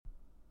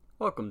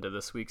Welcome to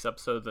this week's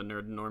episode of the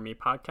Nerd and Normie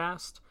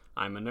podcast.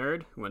 I'm a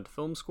nerd who went to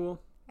film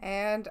school.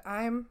 And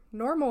I'm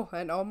normal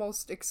and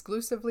almost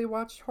exclusively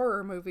watched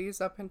horror movies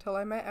up until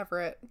I met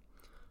Everett.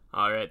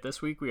 Alright,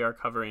 this week we are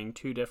covering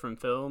two different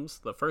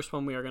films. The first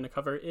one we are going to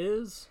cover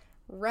is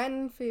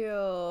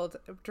Renfield,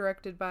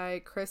 directed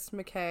by Chris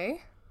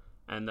McKay.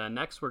 And then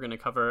next we're going to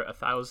cover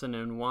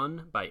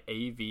 1001 by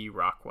A.V.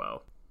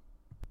 Rockwell.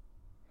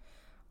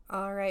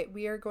 Alright,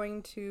 we are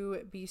going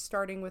to be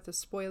starting with a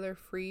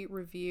spoiler-free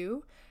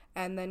review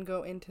and then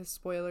go into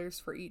spoilers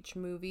for each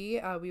movie.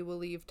 We will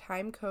leave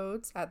time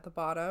codes at the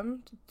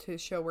bottom to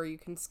show where you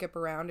can skip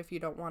around if you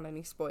don't want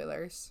any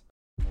spoilers.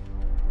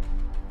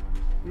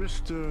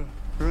 Mr.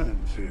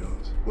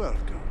 Renfield,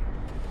 welcome.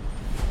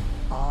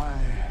 I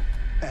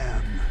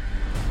am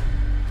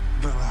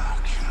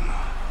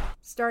Dracula.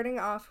 Starting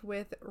off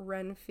with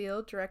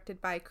Renfield,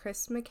 directed by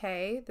Chris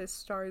McKay. This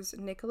stars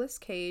Nicolas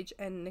Cage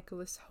and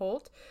Nicholas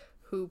Hoult,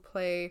 who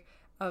play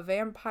a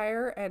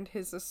vampire and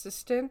his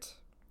assistant,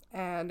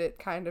 and it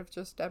kind of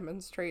just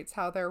demonstrates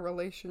how their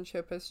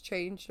relationship has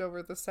changed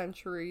over the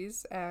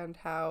centuries and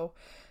how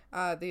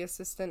the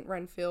assistant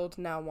Renfield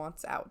now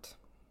wants out.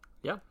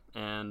 Yeah,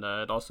 and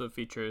it also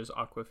features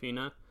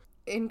Awkwafina.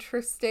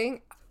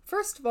 Interesting.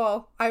 First of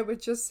all, I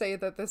would just say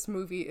that this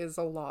movie is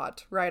a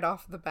lot right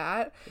off the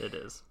bat. It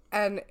is.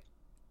 And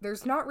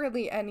there's not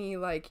really any,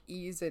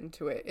 ease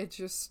into it. It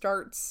just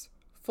starts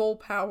full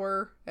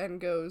power and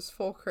goes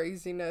full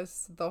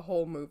craziness the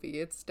whole movie.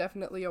 It's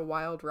definitely a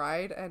wild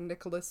ride, and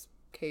Nicolas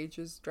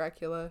Cage's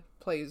Dracula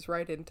plays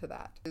right into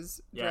that.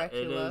 Dracula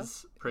it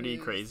is pretty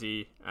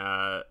crazy.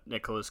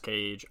 Nicolas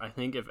Cage, I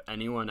think if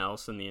anyone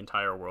else in the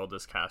entire world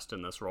is cast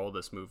in this role,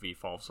 this movie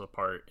falls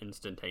apart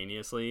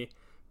instantaneously.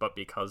 But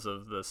because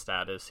of the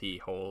status he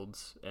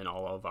holds in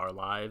all of our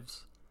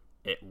lives,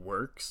 it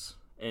works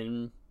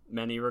in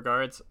many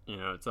regards. You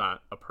know, it's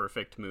not a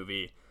perfect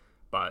movie,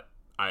 but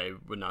I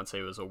would not say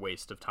it was a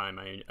waste of time.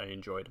 I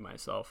enjoyed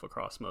myself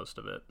across most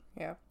of it.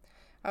 Yeah.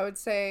 I would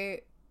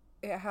say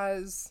it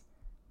has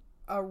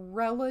a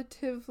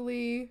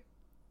relatively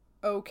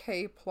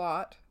okay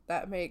plot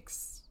that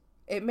makes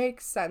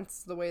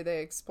sense the way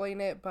they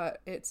explain it, but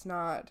it's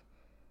about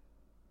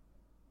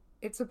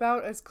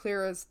as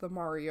clear as the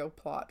Mario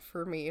plot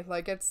for me.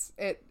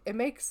 It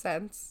makes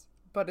sense,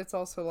 but it's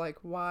also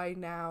why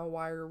now?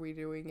 Why are we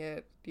doing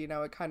it? You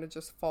know, it kind of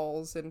just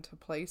falls into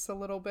place a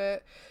little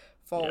bit,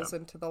 falls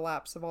into the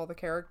laps of all the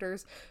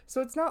characters.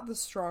 So it's not the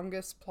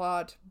strongest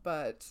plot,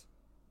 but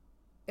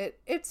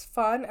it's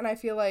fun, and I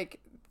feel like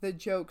the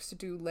jokes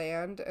do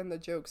land, and the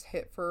jokes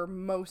hit for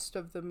most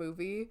of the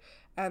movie,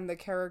 and the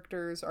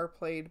characters are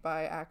played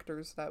by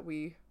actors that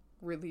we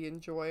really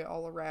enjoy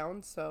all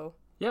around, so...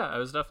 Yeah, I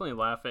was definitely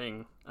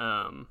laughing,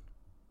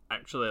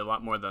 actually a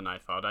lot more than I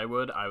thought I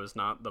would. I was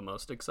not the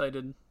most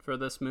excited for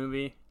this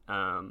movie.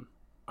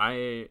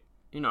 I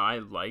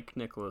like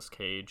Nicolas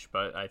Cage,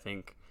 but I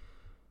think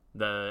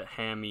the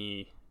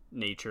hammy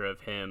nature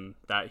of him,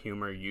 that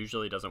humor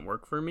usually doesn't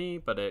work for me,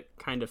 but it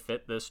kind of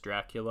fit this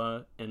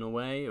Dracula in a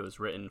way. It was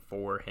written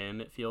for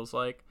him, it feels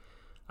like.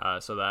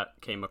 So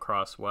that came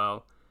across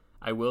well.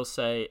 I will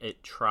say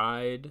it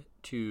tried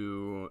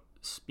to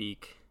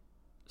speak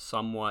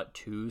somewhat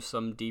to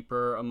some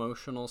deeper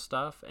emotional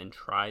stuff and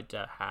tried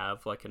to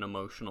have an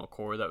emotional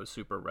core that was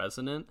super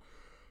resonant,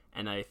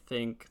 and I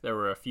think there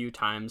were a few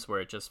times where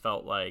it just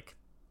felt like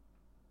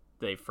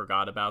they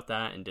forgot about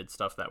that and did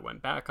stuff that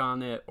went back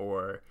on it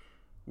or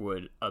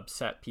would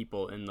upset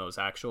people in those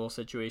actual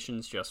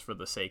situations just for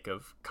the sake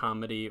of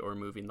comedy or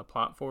moving the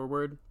plot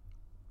forward.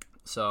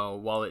 So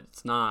while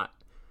it's not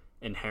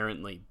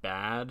inherently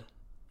bad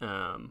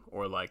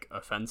or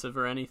offensive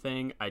or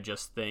anything, I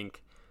just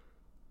think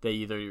they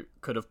either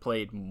could have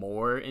played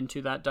more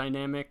into that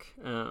dynamic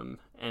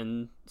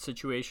and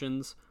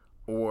situations,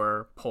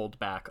 or pulled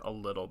back a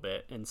little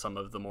bit in some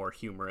of the more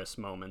humorous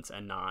moments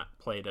and not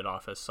played it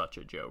off as such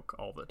a joke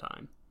all the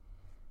time.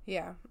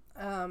 Yeah.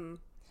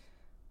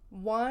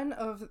 One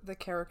of the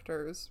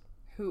characters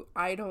who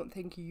I don't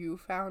think you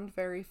found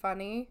very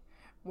funny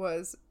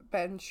was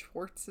Ben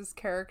Schwartz's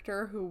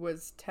character, who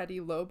was Teddy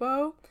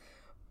Lobo,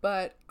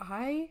 but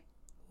I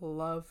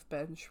love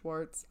Ben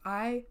Schwartz.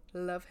 I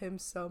love him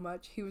so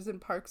much. He was in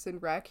Parks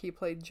and Rec. He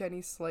played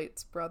Jenny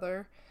Slate's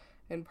brother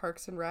in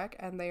Parks and Rec,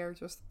 and they are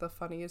just the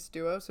funniest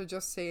duo. So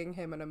just seeing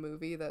him in a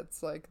movie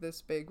that's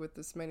this big with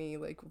this many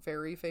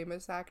very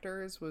famous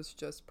actors was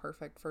just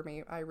perfect for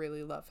me. I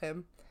really love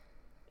him.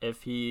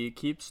 If he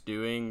keeps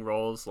doing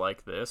roles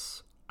like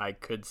this, I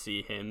could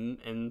see him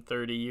in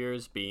 30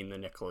 years being the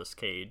Nicolas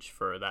Cage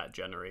for that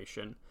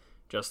generation.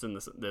 Just in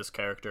this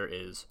character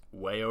is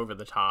way over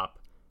the top,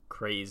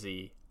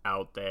 crazy,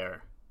 out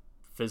there,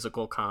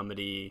 physical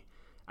comedy,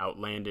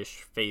 outlandish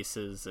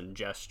faces and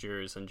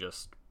gestures, and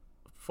just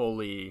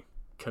fully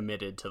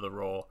committed to the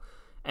role.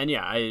 And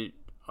yeah,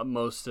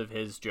 most of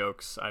his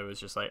jokes I was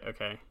just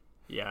okay,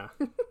 yeah,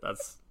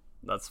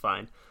 that's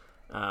fine.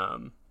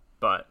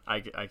 But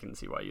I can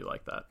see why you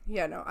like that.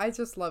 Yeah, no, I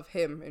just love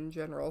him in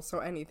general, so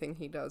anything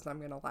he does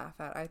I'm gonna laugh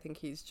at. I think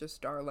he's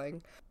just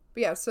darling.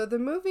 But yeah, so the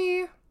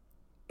movie,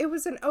 it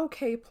was an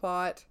okay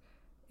plot.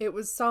 It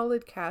was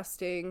solid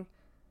casting.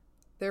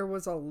 There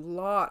was a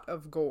lot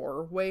of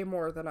gore, way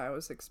more than I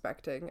was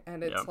expecting,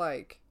 and it's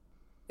like,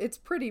 it's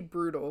pretty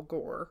brutal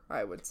gore,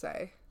 I would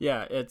say.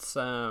 Yeah, it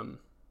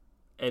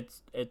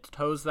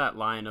toes that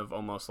line of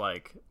almost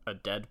like a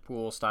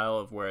Deadpool style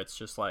of where it's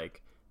just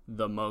like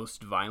the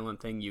most violent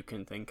thing you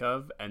can think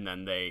of, and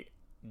then they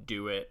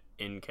do it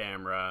in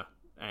camera,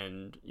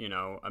 and, you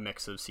know, a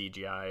mix of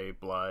CGI,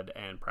 blood,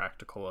 and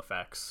practical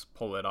effects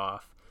pull it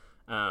off.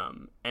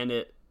 And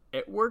it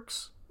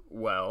works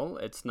well.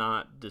 It's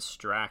not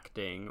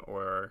distracting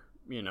or,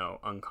 you know,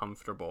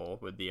 uncomfortable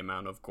with the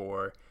amount of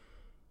gore,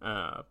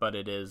 but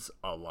it is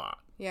a lot.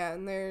 Yeah,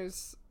 and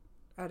there's,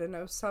 I don't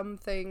know, some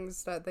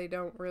things that they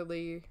don't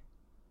really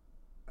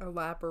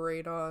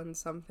elaborate on,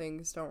 some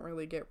things don't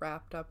really get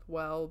wrapped up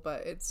well,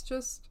 but it's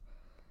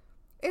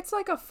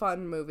like a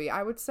fun movie.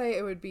 I would say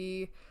it would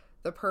be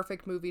the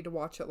perfect movie to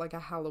watch at like a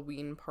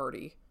Halloween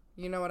party.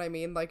 You know what I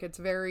mean? Like, it's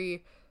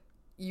very,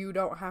 you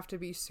don't have to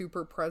be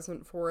super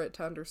present for it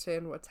to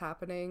understand what's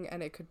happening,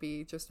 and it could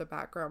be just a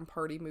background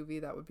party movie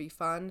that would be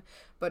fun,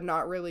 but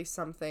not really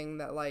something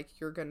that like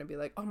you're gonna be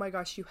like, oh my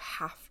gosh, you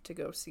have to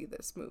go see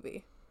this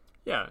movie.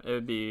 Yeah, it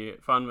would be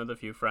fun with a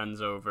few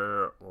friends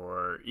over,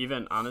 or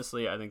even,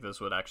 honestly, I think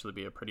this would actually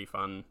be a pretty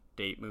fun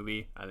date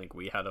movie. I think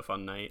we had a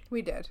fun night.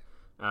 We did.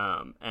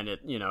 And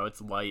it, you know,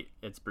 it's light,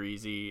 it's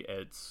breezy,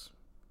 it's,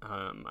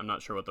 I'm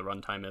not sure what the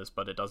runtime is,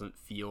 but it doesn't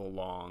feel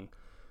long.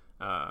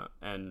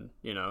 And,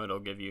 you know, it'll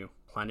give you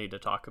plenty to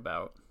talk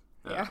about.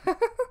 Yeah.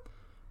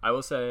 I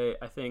will say,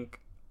 I think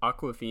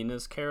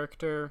Awkwafina's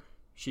character,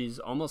 she's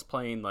almost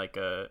playing like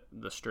the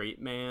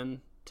straight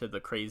man to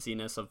the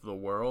craziness of the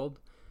world.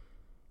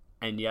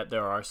 And yet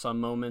there are some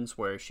moments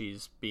where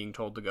she's being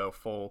told to go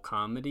full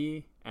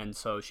comedy, and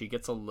so she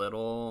gets a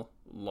little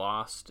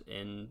lost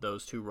in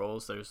those two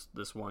roles. There's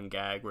this one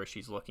gag where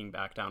she's looking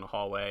back down a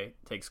hallway,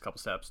 takes a couple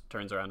steps,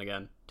 turns around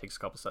again, takes a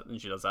couple steps,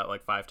 and she does that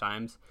like 5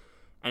 times.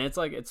 And it's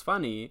like, it's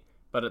funny,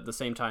 but at the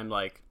same time,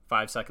 like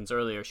 5 seconds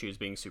earlier, she was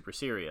being super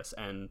serious,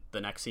 and the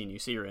next scene you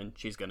see her in,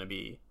 she's going to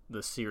be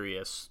the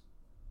serious,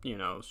 you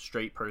know,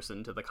 straight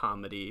person to the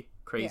comedy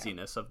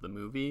craziness of the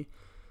movie.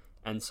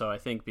 And so I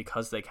think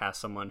because they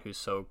cast someone who's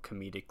so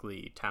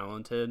comedically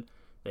talented,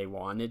 they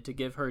wanted to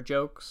give her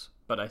jokes.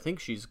 But I think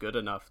she's good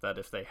enough that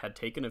if they had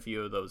taken a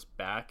few of those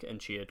back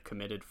and she had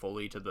committed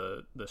fully to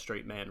the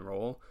straight man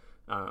role,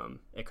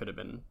 it could have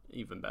been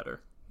even better.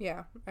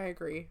 Yeah, I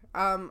agree.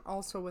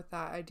 Also with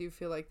that, I do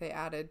feel like they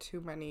added too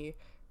many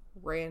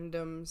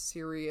random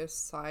serious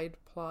side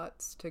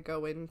plots to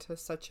go into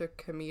such a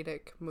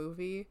comedic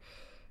movie,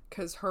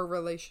 because her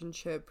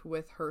relationship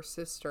with her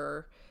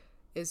sister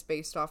is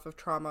based off of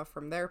trauma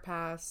from their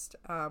past,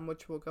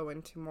 which we'll go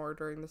into more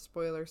during the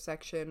spoiler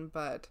section,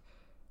 but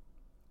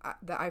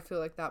I feel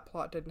like that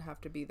plot didn't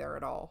have to be there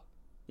at all.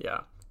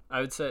 Yeah.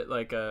 I would say,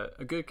 like, a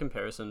good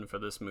comparison for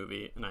this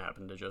movie, and I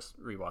happened to just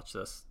rewatch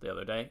this the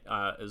other day,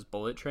 is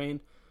Bullet Train.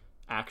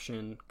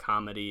 Action,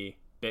 comedy,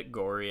 bit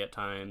gory at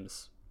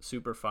times,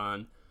 super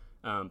fun.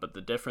 But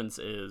the difference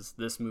is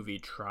this movie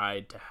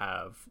tried to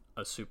have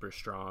a super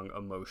strong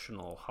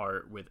emotional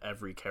heart with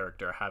every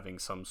character having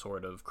some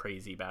sort of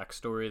crazy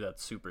backstory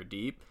that's super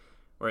deep.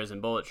 Whereas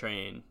in Bullet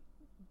Train,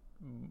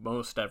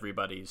 most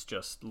everybody's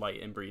just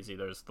light and breezy.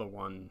 There's the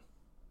one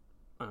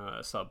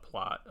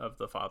subplot of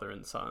the father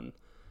and son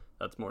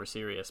that's more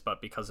serious, but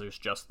because there's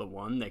just the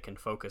one, they can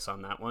focus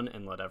on that one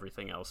and let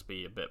everything else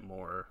be a bit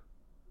more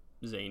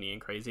zany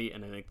and crazy.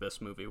 And I think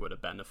this movie would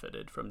have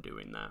benefited from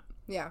doing that.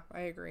 Yeah,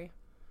 I agree.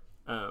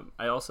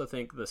 I also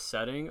think the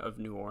setting of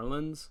New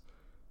Orleans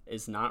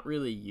is not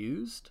really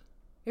used.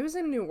 It was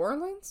in New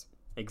Orleans?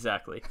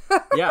 Exactly.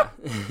 Yeah,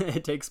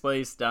 it takes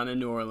place down in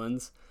New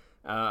Orleans.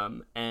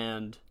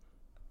 And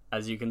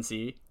as you can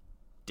see,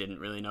 didn't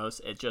really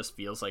notice, it just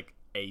feels like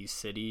a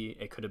city.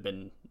 It could have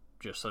been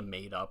just a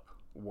made-up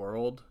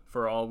world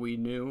for all we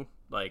knew.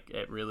 Like,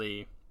 it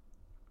really,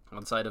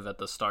 outside of at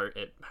the start,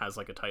 it has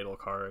like a title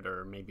card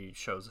or maybe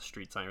shows a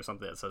street sign or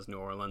something that says New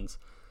Orleans.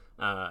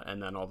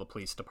 And then all the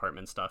police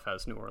department stuff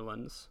has New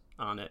Orleans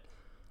on it.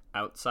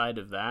 Outside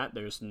of that,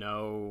 there's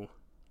no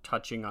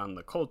touching on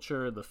the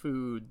culture, the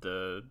food,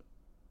 the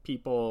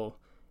people.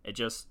 It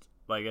just,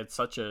 like, it's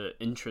such a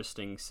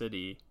interesting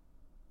city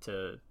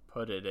to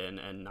put it in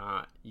and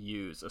not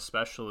use,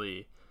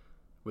 especially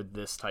with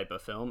this type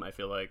of film. I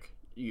feel like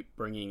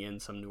bringing in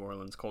some New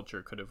Orleans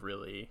culture could have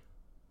really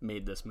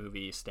made this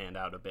movie stand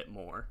out a bit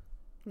more.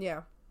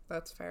 Yeah,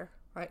 that's fair.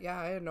 I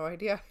had no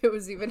idea it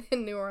was even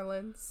in New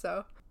Orleans,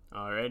 so...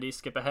 Alrighty,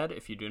 skip ahead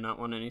if you do not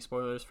want any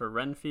spoilers for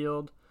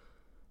Renfield.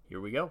 Here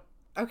we go.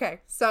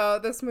 Okay, so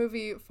this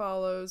movie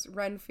follows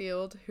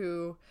Renfield,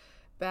 who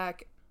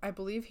back, I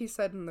believe he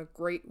said in the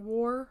Great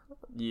War.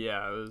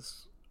 Yeah, it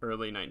was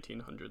early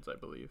 1900s, I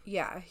believe.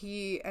 Yeah,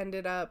 he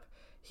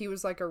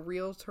was like a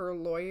realtor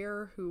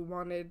lawyer who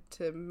wanted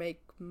to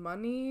make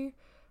money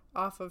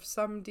off of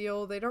some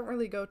deal. They don't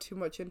really go too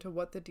much into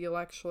what the deal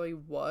actually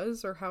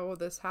was or how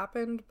this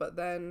happened, but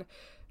then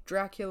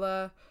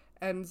Dracula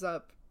ends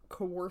up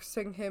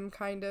coercing him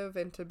kind of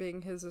into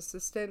being his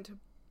assistant,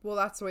 well,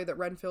 that's the way that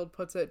Renfield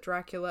puts it.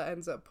 Dracula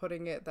ends up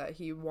putting it that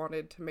he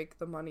wanted to make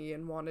the money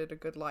and wanted a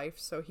good life,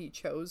 so he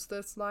chose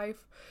this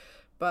life.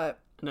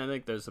 And I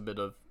think there's a bit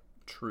of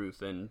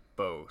truth in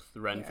both.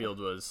 Renfield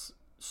was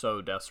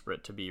so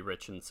desperate to be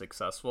rich and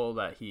successful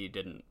that he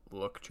didn't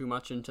look too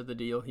much into the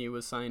deal he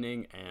was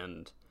signing,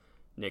 and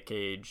Nick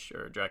Cage,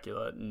 or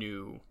Dracula,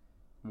 knew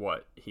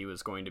what he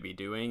was going to be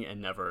doing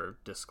and never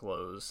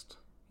disclosed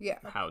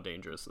how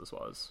dangerous this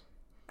was.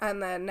 And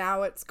then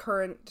now it's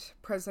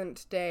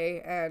present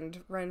day,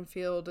 and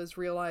Renfield is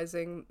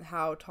realizing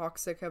how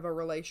toxic of a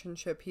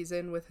relationship he's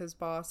in with his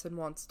boss and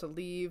wants to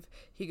leave.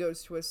 He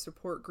goes to a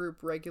support group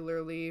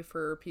regularly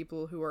for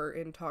people who are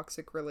in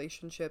toxic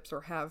relationships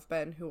or have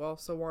been who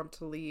also want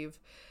to leave.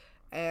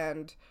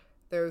 And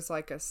there's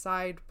like a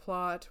side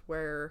plot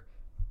where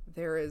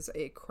there is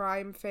a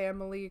crime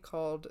family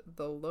called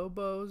the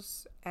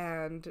Lobos,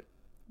 and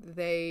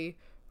they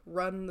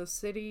run the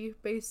city,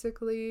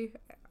 basically,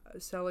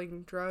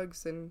 selling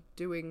drugs and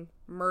doing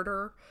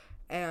murder,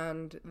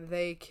 and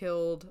they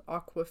killed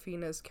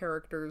Awkwafina's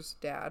character's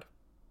dad.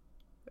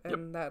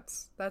 And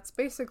that's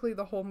basically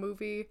the whole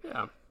movie.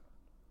 Yeah.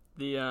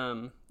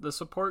 The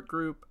support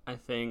group, I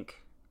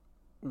think,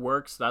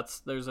 works.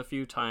 There's a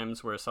few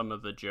times where some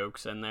of the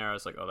jokes in there, I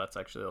was like, oh, that's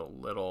actually a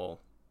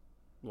little,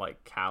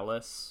 like,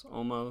 callous,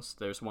 almost.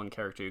 There's one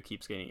character who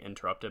keeps getting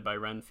interrupted by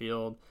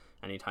Renfield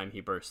anytime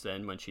he bursts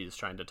in when she's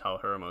trying to tell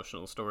her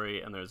emotional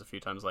story, and there's a few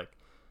times, like,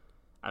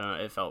 I don't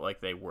know, it felt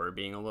like they were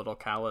being a little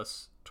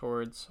callous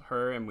towards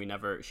her, and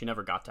she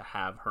never got to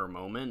have her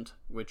moment,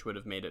 which would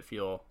have made it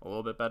feel a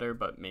little bit better,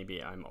 but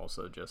maybe I'm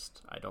also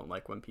I don't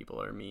like when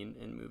people are mean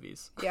in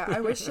movies. Yeah, I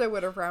wish they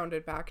would have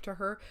rounded back to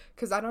her,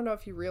 because I don't know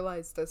if you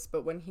realized this,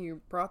 but when he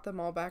brought them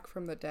all back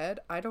from the dead,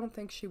 I don't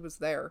think she was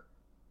there.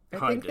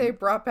 I think they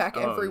brought back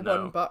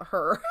everyone but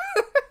her.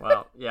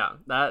 Well, yeah,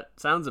 that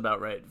sounds about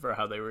right for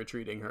how they were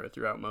treating her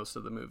throughout most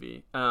of the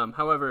movie.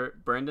 However,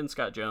 Brandon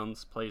Scott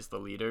Jones plays the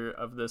leader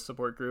of this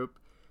support group,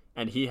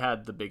 and he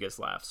had the biggest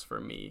laughs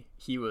for me.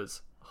 He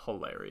was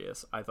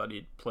hilarious. I thought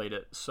he played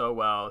it so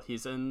well.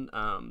 He's in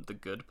The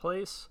Good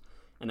Place,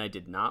 and I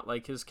did not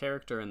like his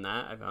character in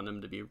that. I found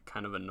him to be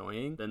kind of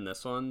annoying. In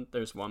this one,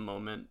 there's one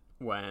moment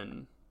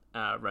when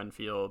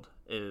Renfield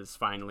is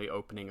finally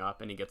opening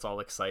up, and he gets all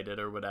excited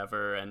or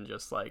whatever, and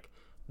just like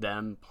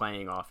them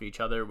playing off each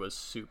other was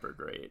super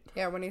great.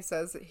 Yeah, when he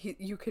says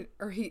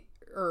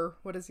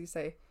what does he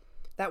say?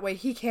 That way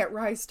he can't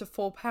rise to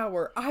full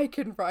power. I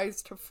can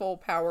rise to full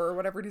power or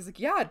whatever. And he's like,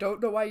 yeah, I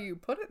don't know why you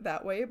put it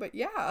that way, but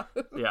yeah.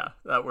 Yeah,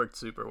 that worked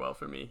super well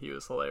for me. He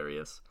was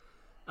hilarious.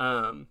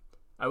 I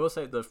will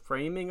say the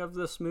framing of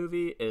this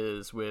movie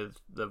is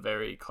with the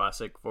very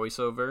classic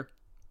voiceover.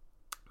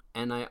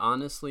 And I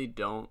honestly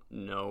don't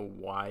know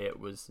why it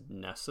was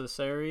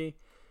necessary.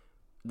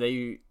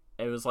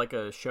 It was like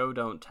a show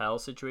don't tell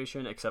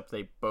situation, except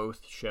they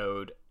both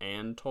showed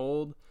and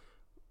told.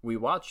 We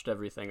watched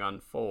everything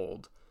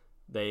unfold.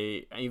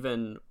 They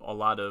even a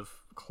lot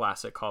of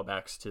classic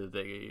callbacks to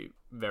the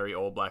very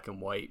old black and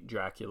white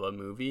Dracula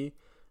movie,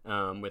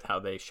 with how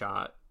they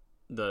shot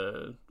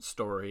the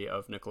story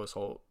of Nicholas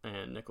Hoult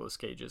and Nicolas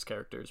Cage's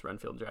characters,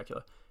 Renfield and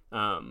Dracula,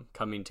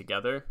 coming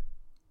together.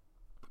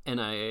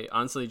 And I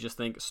honestly just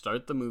think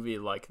start the movie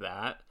like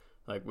that,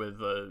 like with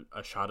a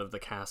shot of the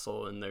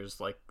castle, and there's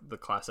like the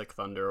classic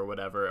thunder or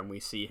whatever, and we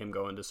see him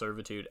go into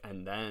servitude,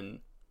 and then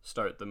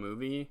start the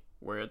movie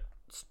where it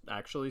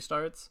actually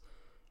starts,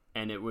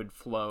 and it would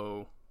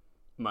flow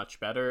much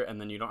better, and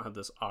then you don't have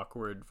this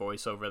awkward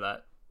voiceover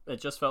that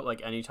it just felt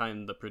like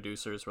anytime the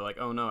producers were like,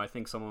 oh no, I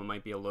think someone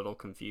might be a little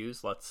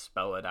confused, let's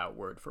spell it out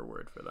word for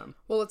word for them.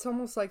 Well, it's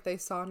almost like they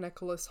saw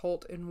Nicholas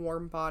Hoult in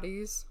Warm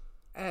Bodies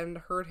and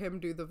heard him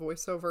do the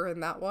voiceover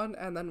in that one,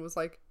 and then was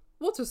like,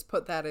 we'll just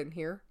put that in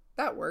here.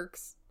 That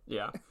works.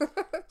 Yeah.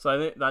 So I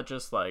think that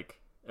just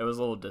like, it was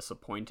a little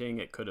disappointing.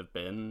 It could have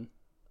been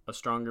a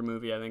stronger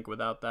movie, I think,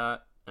 without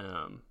that.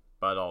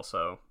 But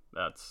also,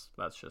 that's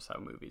just how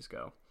movies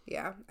go.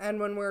 Yeah. And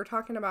when we're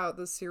talking about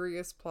the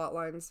serious plot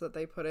lines that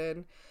they put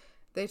in,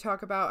 they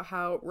talk about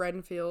how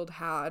Renfield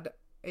had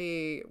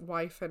a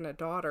wife and a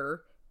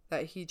daughter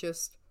that he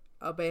just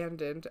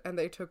abandoned, and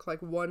they took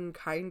like one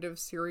kind of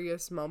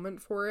serious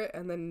moment for it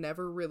and then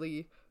never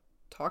really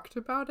talked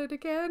about it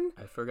again.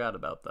 I forgot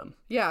about them.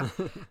 Yeah.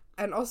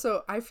 And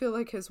also, I feel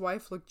like his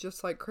wife looked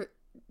just like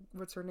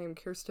what's her name?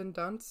 Kirsten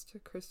Dunst?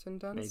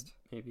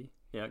 Maybe.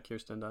 Yeah,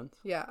 Kirsten Dunst.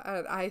 Yeah,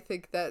 and I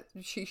think that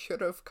she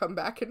should have come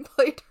back and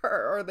played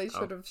her, or they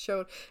should have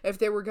showed, if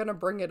they were going to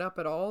bring it up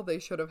at all, they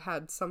should have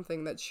had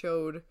something that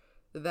showed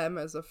them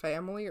as a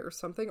family or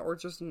something, or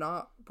just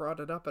not brought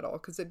it up at all,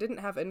 because it didn't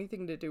have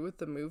anything to do with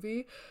the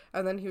movie.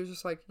 And then he was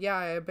just like, yeah,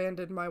 I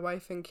abandoned my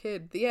wife and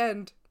kid. The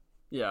end.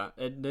 Yeah,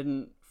 it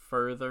didn't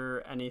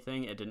further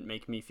anything. It didn't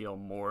make me feel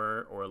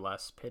more or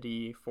less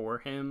pity for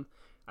him.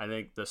 I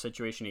think the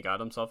situation he got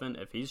himself in,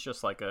 if he's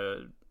just like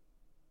a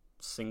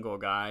single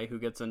guy who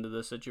gets into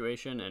this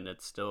situation and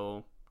it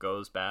still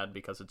goes bad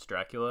because it's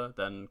Dracula,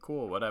 then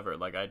cool, whatever.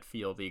 Like, I'd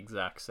feel the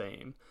exact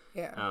same.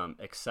 Yeah.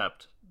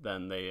 Except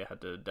then they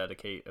had to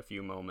dedicate a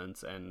few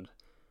moments and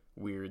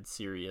weird,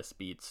 serious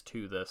beats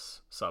to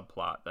this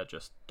subplot that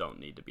just don't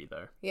need to be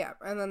there. Yeah,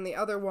 and then the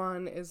other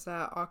one is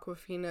that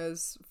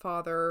Aquafina's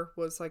father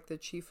was like the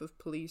chief of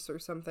police or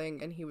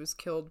something, and he was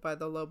killed by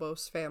the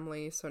Lobos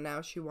family, so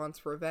now she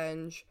wants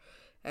revenge.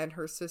 And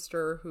her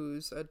sister,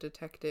 who's a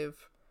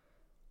detective,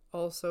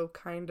 also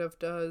kind of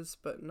does,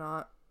 but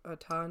not a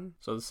ton.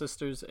 So the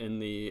sister's in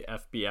the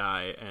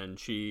FBI, and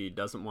she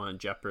doesn't want to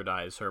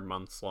jeopardize her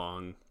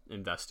months-long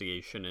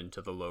investigation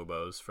into the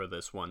Lobos for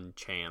this one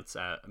chance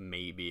at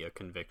maybe a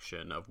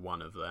conviction of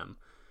one of them,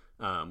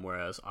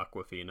 whereas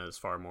Aquafina is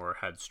far more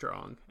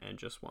headstrong and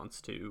just wants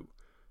to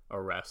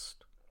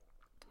arrest,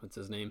 what's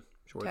his name?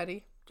 Schwartz?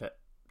 Teddy.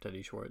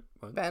 Teddy Schwartz.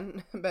 What?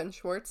 Ben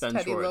Schwartz. Ben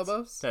Teddy Schwartz.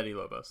 Lobos. Teddy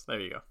Lobos. There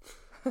you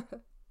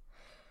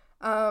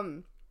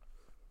go.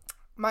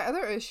 My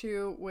other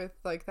issue with,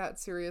 like, that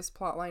serious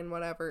plotline,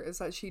 whatever, is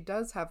that she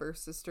does have her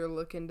sister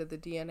look into the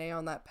DNA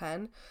on that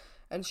pen,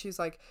 and she's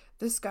like,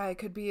 this guy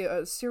could be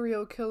a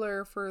serial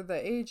killer for the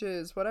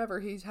ages, whatever,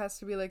 he has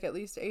to be, like, at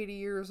least 80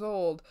 years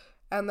old.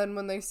 And then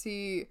when they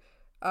see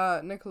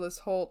Nicholas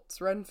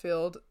Holt's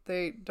Renfield,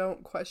 they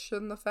don't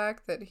question the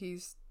fact that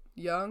he's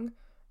young,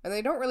 and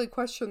they don't really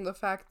question the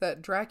fact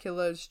that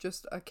Dracula is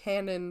just a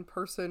canon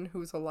person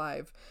who's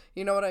alive.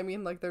 You know what I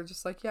mean? Like, they're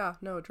just like, yeah,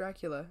 no,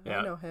 Dracula, yeah.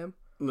 I know him.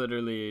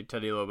 Literally,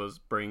 Teddy Lobos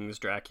brings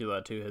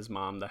Dracula to his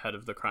mom, the head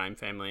of the crime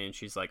family, and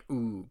she's like,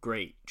 ooh,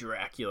 great,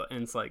 Dracula.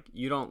 And it's like,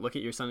 you don't look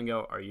at your son and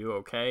go, are you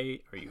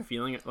okay? Are you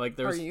feeling it? Like,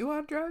 there's... Are you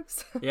on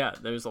drugs? Yeah,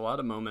 there's a lot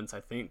of moments,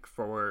 I think,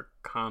 for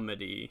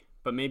comedy,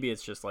 but maybe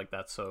it's just, like,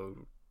 that's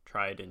so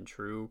tried and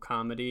true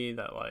comedy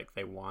that, like,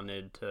 they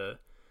wanted to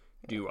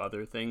do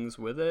other things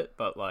with it,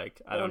 but,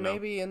 like, I don't know. Or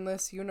maybe in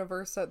this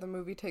universe that the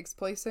movie takes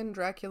place in,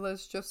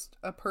 Dracula's just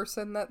a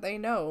person that they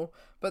know,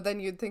 but then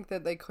you'd think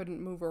that they couldn't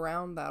move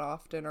around that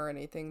often or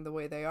anything the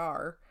way they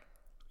are.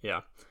 Yeah.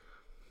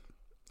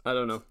 I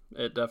don't know.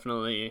 It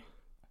definitely,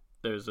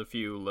 there's a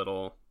few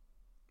little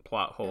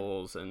plot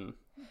holes,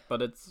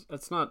 but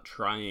it's not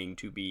trying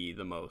to be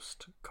the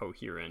most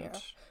coherent. Yeah.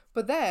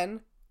 But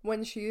then,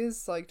 when she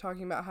is, like,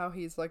 talking about how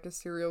he's, like, a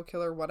serial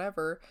killer,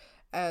 whatever,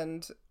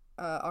 and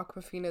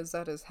Aquafina's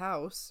at his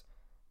house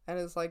and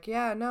is like,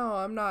 yeah, no,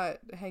 I'm not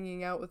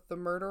hanging out with the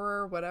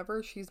murderer,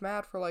 whatever, she's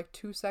mad for like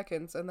 2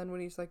 seconds, and then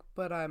when he's like,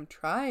 but I'm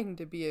trying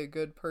to be a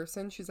good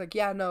person, she's like,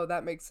 yeah, no,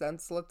 that makes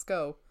sense, let's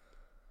go.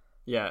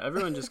 Yeah,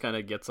 everyone just kind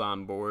of gets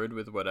on board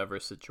with whatever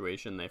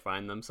situation they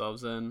find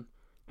themselves in,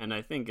 and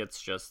I think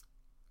it's just,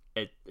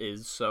 it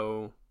is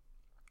so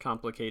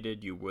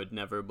complicated, you would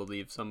never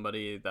believe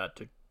somebody that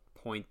to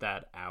point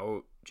that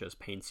out just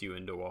paints you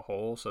into a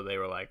hole. So they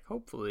were like,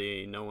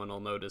 hopefully no one will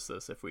notice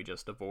this if we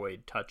just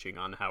avoid touching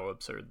on how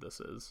absurd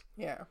this is.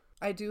 Yeah.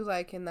 I do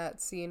like in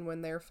that scene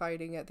when they're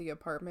fighting at the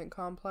apartment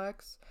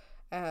complex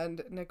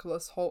and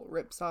Nicholas Holt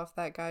rips off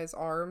that guy's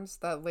arms,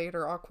 that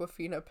later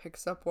Aquafina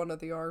picks up one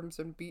of the arms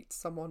and beats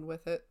someone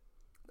with it.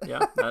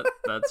 Yeah,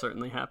 that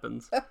certainly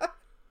happens.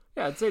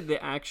 Yeah, I'd say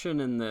the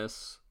action in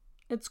this,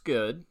 it's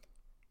good.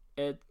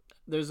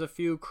 There's a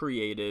few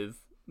creative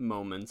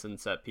moments and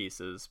set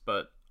pieces,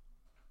 but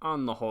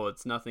on the whole,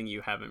 it's nothing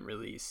you haven't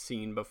really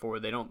seen before.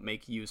 They don't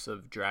make use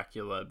of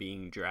Dracula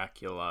being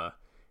Dracula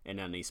in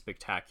any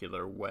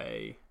spectacular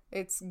way.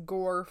 It's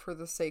gore for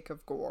the sake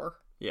of gore.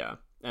 Yeah,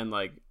 and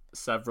like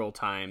several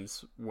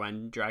times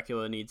when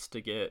Dracula needs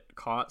to get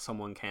caught,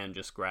 someone can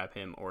just grab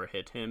him or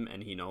hit him,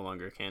 and he no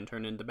longer can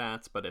turn into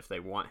bats, but if they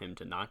want him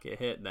to not get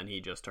hit, then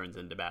he just turns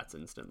into bats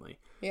instantly.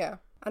 Yeah.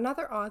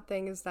 Another odd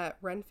thing is that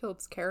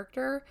Renfield's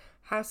character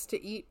has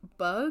to eat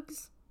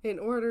bugs in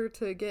order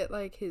to get,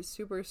 like, his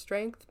super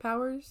strength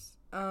powers,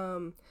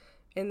 and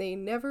they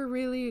never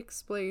really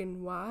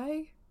explain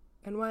why,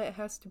 and why it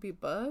has to be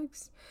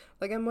bugs.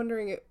 Like, I'm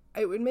wondering,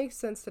 it would make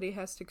sense that he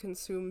has to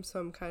consume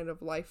some kind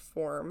of life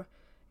form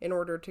in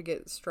order to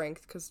get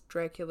strength, because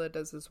Dracula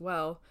does as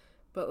well,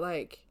 but,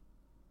 like,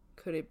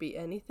 could it be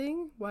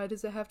anything? Why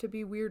does it have to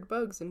be weird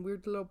bugs in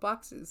weird little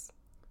boxes?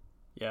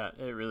 Yeah,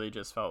 it really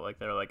just felt like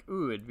they were like,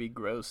 ooh, it'd be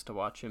gross to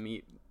watch him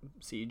eat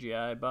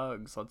CGI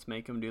bugs. Let's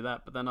make him do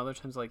that. But then other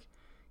times, like,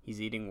 he's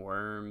eating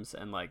worms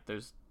and, like,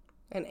 there's...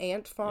 An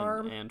ant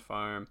farm. An ant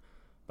farm.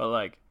 But,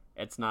 like,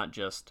 it's not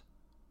just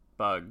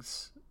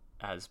bugs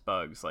as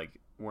bugs, like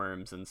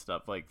worms and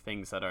stuff, like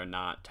things that are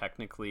not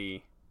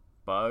technically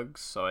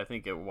bugs. So I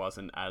think it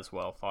wasn't as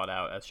well thought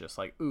out as just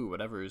like, ooh,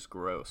 whatever is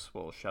gross,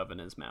 we'll shove in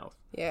his mouth.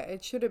 Yeah,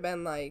 it should have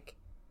been like,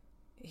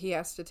 he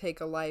has to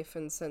take a life,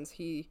 and since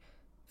he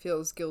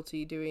feels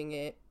guilty doing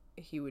it,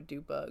 he would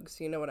do bugs,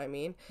 you know what I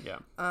mean? Yeah.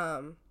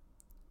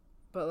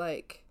 But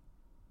like,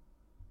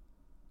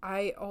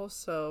 I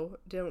also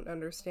don't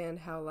understand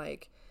how,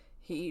 like,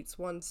 he eats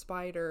one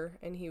spider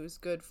and he was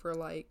good for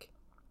like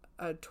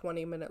a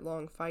 20-minute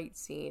long fight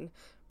scene,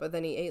 but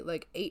then he ate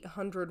like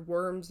 800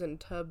 worms and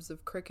tubs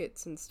of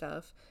crickets and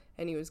stuff,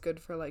 and he was good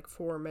for like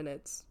 4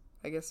 minutes.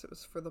 I guess it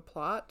was for the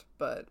plot,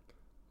 but...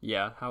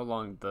 Yeah, how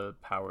long the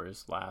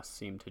powers last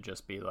seemed to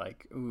just be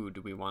like, ooh,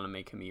 do we want to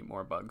make him eat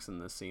more bugs in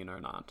this scene or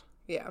not?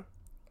 Yeah.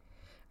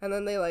 And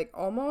then they, like,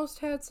 almost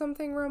had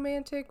something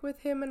romantic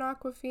with him and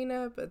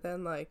Aquafina, but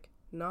then, like,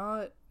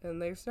 not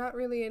and there's not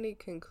really any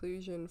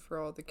conclusion for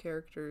all the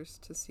characters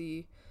to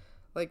see.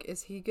 Like,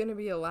 is he gonna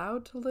be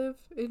allowed to live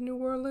in New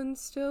Orleans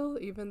still,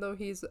 even though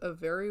he's a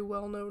very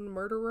well-known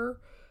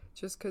murderer,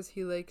 just because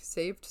he, like,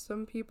 saved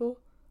some people?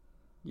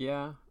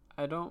 Yeah,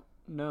 I don't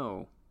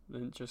know.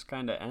 It just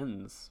kind of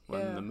ends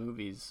when the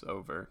movie's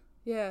over.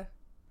 Yeah.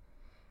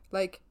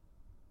 Like,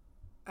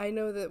 I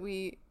know that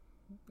we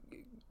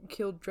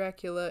killed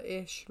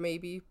Dracula-ish,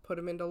 maybe, put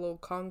him into a little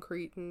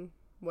concrete and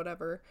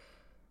whatever.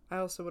 I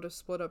also would have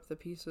split up the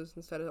pieces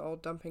instead of all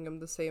dumping them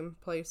the same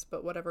place,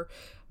 but whatever.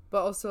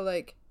 But also,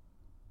 like,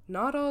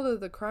 not all of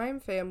the crime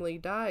family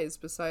dies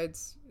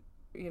besides,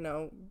 you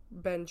know,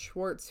 Ben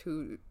Schwartz,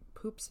 who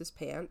poops his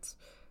pants.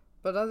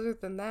 But other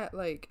than that,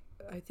 like,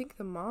 I think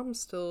the mom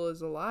still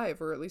is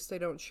alive, or at least they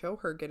don't show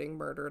her getting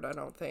murdered, I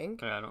don't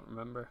think. I don't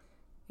remember.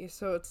 Yeah,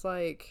 so it's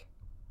like,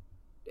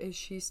 is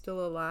she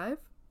still alive?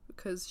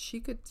 Because she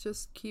could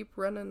just keep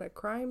running a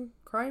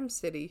crime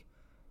city.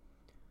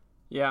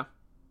 Yeah.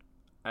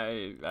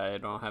 I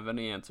don't have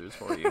any answers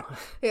for you.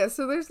 Yeah,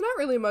 so there's not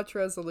really much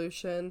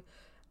resolution.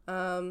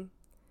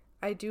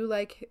 I do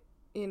like,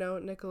 you know,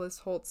 Nicholas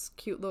Holt's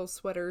cute little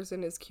sweaters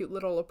in his cute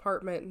little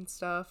apartment and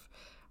stuff.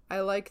 I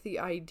like the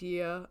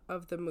idea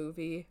of the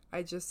movie.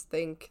 I just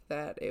think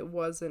that it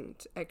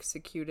wasn't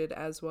executed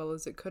as well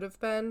as it could have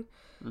been,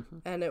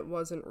 and it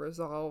wasn't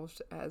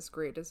resolved as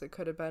great as it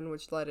could have been,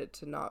 which led it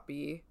to not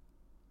be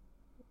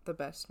the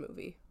best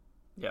movie.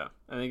 Yeah,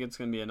 I think it's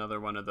going to be another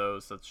one of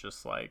those that's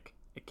just like,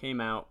 it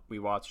came out, we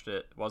watched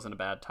it wasn't a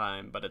bad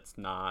time, but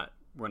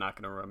we're not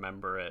going to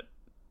remember it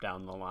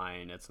down the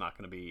line. It's not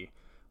going to be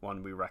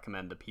one we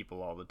recommend to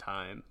people all the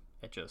time.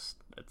 It's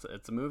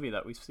a movie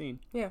that we've seen.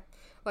 Yeah.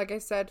 Like I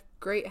said,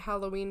 great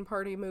Halloween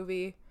party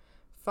movie.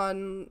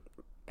 Fun,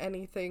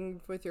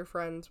 anything with your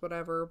friends,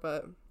 whatever,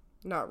 but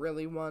not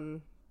really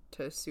one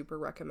to super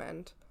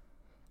recommend.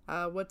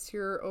 What's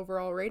your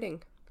overall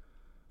rating?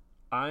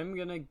 I'm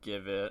going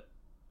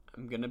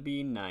to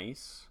be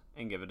nice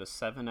and give it a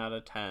 7 out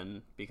of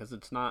 10 because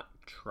it's not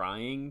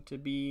trying to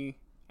be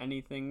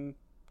anything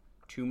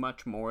too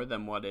much more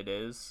than what it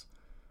is.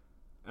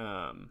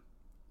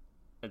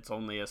 It's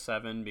only a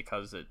 7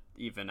 because it,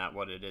 even at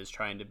what it is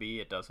trying to be,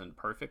 it doesn't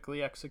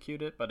perfectly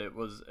execute it, but it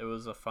was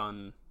a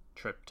fun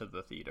trip to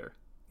the theater.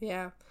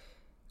 Yeah.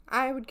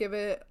 I would give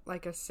it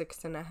like a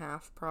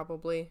 6.5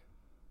 probably.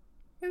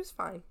 It was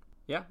fine.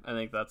 Yeah, I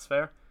think that's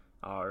fair.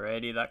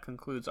 Alrighty, that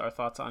concludes our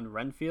thoughts on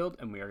Renfield,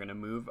 and we are going to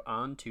move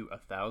on to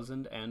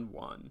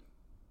 1001.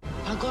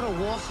 I'll go to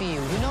war for you.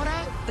 You know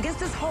that? Against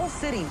this whole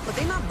city, but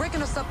they're not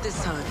breaking us up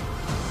this time.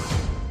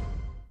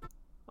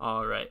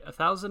 Alright,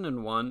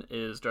 1001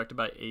 is directed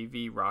by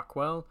A.V.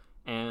 Rockwell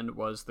and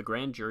was the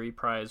Grand Jury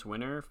Prize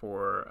winner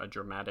for a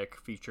dramatic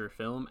feature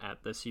film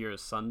at this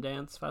year's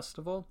Sundance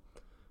Festival.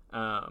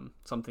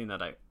 Something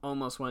that I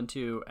almost went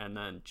to and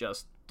then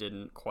just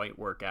didn't quite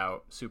work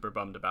out. Super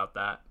bummed about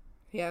that.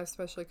 Yeah,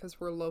 especially because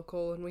we're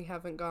local and we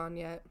haven't gone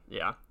yet.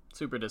 Yeah,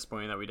 super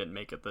disappointing that we didn't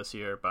make it this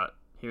year, but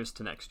here's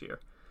to next year.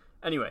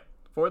 Anyway,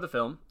 for the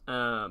film,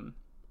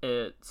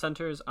 it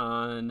centers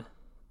on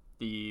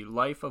the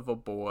life of a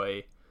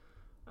boy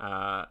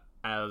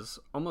as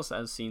almost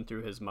as seen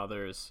through his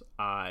mother's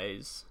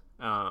eyes,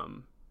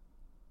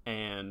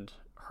 and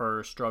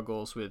her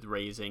struggles with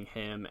raising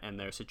him and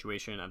their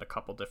situation at a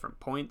couple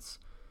different points.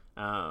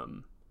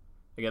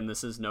 Again,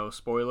 this is no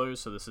spoilers,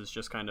 so this is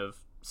just kind of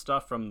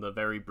stuff from the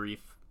very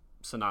brief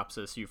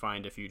synopsis you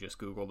find if you just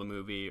Google the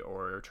movie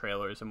or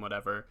trailers and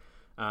whatever.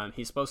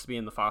 He's supposed to be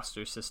in the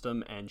foster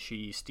system, and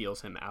she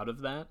steals him out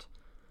of that,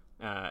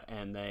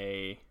 and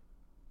they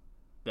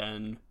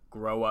then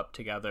grow up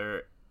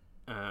together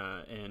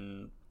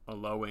in a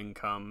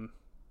low-income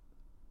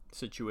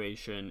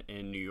situation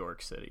in New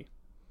York City.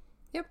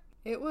 Yep,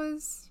 it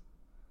was...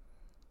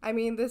 I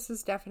mean, this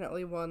is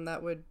definitely one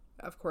that would...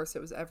 Of course,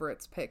 it was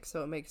Everett's pick,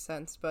 so it makes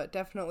sense, but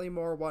definitely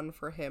more one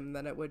for him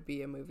than it would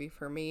be a movie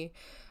for me.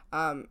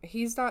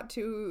 He's not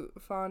too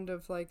fond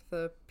of, like,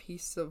 the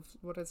piece of...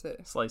 What is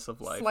it? Slice of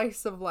life.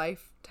 Slice of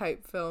life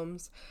type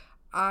films.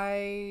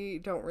 I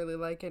don't really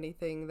like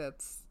anything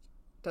that's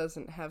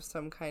doesn't have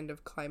some kind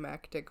of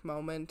climactic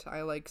moment.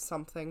 I like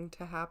something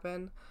to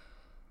happen,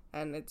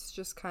 and it's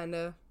just kind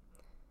of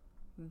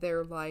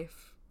their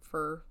life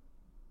for,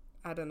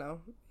 I don't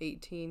know,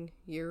 18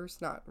 years?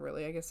 Not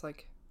really, I guess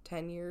like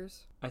 10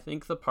 years. I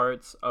think the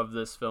parts of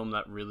this film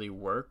that really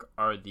work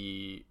are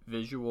the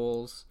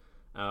visuals,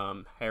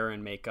 hair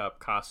and makeup,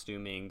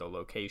 costuming, the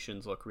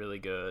locations look really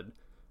good,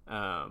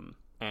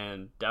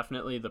 and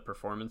definitely the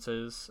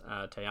performances.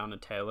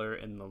 Teyana Taylor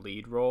in the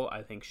lead role,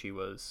 I think she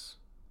was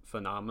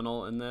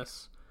phenomenal in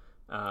this,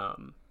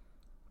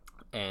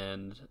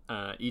 and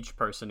each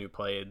person who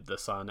played the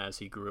son as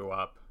he grew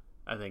up,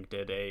 I think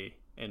did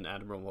an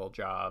admirable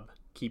job.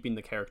 Keeping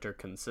the character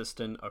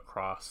consistent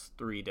across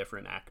 3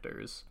 different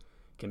actors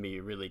can be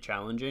really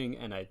challenging,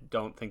 and I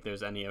don't think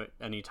there's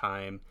any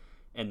time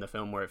in the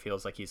film where it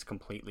feels like he's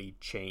completely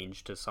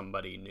changed to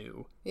somebody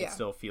new. Yeah. It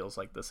still feels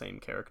like the same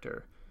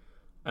character.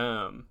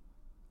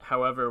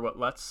 However, what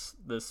lets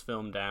this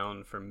film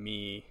down for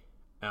me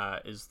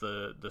is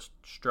the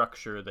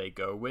structure they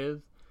go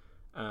with.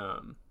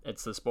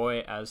 It's this boy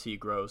as he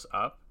grows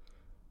up,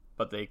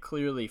 but they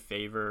clearly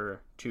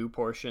favor two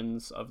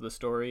portions of the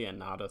story and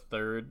not a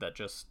third that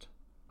just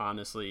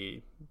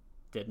honestly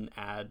didn't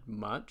add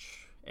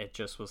much. It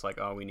just was like,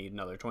 oh, we need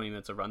another 20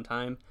 minutes of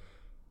runtime.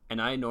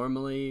 And I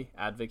normally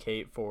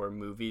advocate for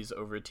movies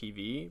over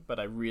TV, but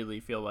I really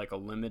feel like a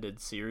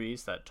limited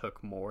series that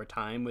took more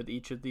time with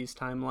each of these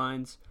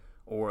timelines,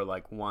 or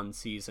like one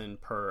season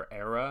per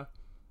era,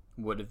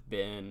 would have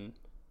been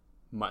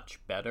much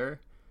better,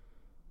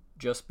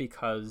 just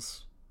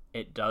because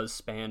it does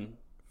span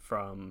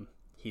from,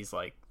 he's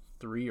like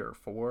 3 or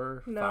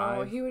 4, no,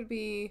 5. he would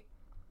be,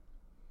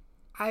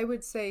 I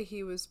would say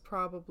he was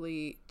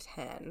probably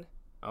 10.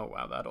 Oh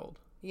wow, that old.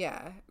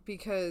 Yeah,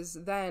 because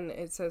then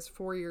it says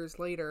 4 years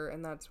later,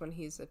 and that's when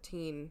he's a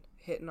teen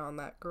hitting on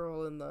that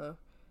girl in the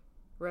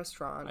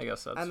restaurant. I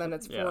guess that's... And then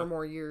it's yeah. 4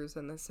 more years,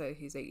 and they say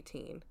he's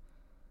 18.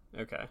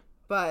 Okay.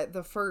 But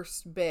the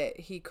first bit,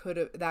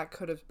 that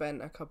could have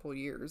been a couple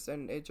years,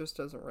 and it just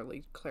doesn't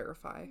really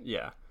clarify.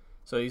 Yeah.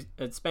 So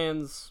it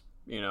spans,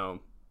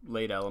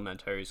 late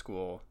elementary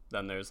school,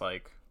 then there's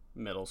like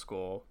middle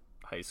school,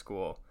 high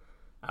school,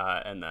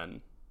 and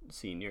then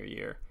senior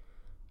year.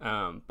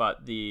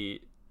 But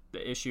the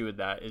issue with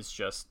that is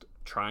just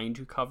trying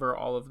to cover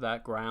all of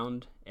that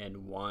ground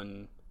in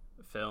one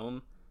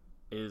film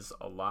is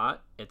a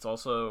lot. It's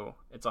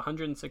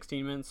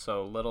 116 minutes,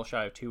 so a little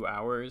shy of 2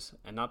 hours,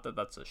 and not that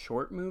that's a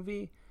short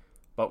movie,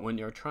 but when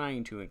you're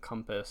trying to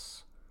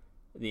encompass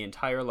the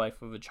entire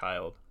life of a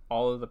child,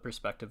 all of the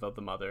perspective of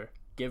the mother,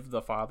 give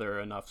the father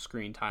enough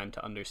screen time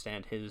to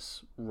understand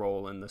his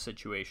role in the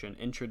situation,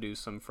 introduce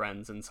some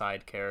friends and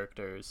side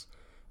characters,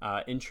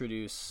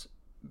 introduce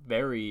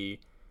very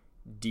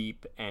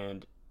deep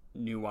and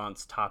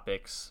nuanced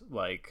topics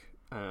like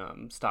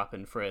stop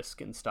and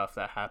frisk and stuff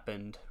that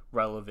happened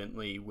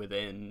relevantly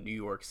within New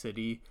York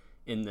City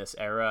in this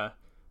era,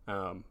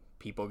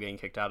 people getting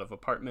kicked out of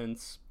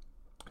apartments,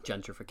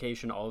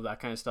 gentrification, all of that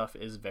kind of stuff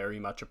is very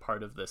much a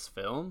part of this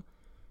film,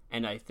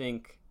 and I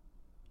think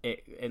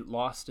it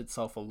lost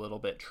itself a little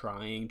bit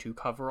trying to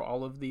cover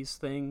all of these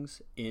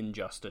things in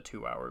just a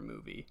 2-hour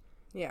movie.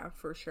 Yeah,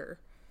 for sure.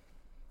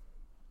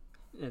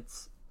 It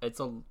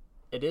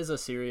is a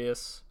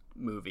serious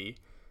movie,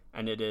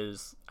 and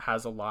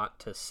has a lot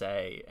to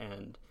say,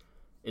 and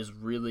is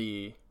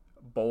really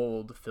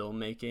bold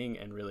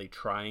filmmaking and really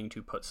trying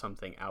to put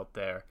something out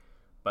there,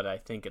 but I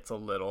think it's a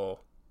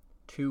little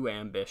too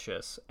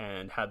ambitious,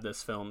 and had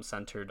this film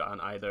centered on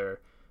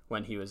either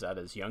when he was at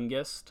his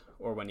youngest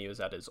or when he was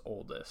at his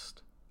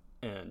oldest,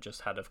 and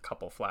just had a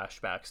couple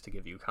flashbacks to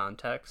give you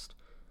context,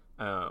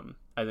 I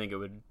think it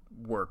would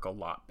work a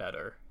lot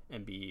better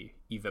and be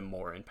even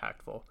more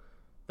impactful.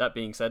 That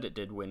being said, it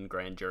did win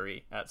Grand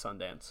Jury at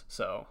Sundance,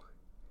 so,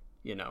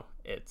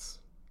 it's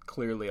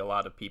clearly a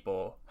lot of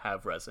people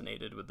have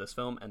resonated with this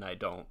film, and I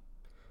don't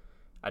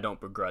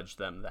begrudge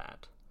them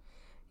that.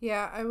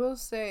 Yeah, I will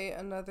say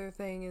another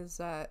thing is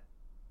that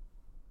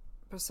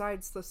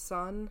besides the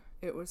son,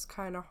 it was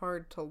kind of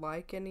hard to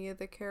like any of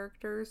the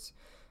characters,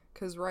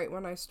 because right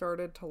when I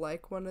started to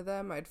like one of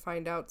them, I'd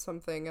find out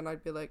something and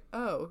I'd be like,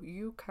 oh,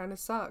 you kind of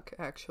suck,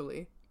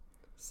 actually.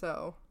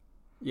 So.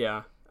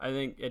 Yeah, I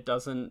think it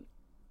does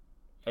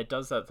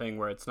that thing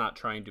where it's not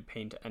trying to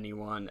paint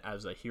anyone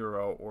as a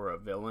hero or a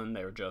villain.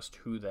 They're just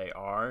who they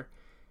are.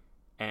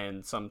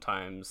 And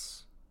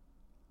sometimes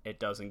it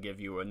doesn't give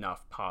you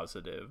enough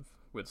positive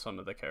with some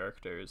of the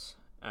characters.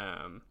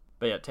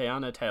 But yeah,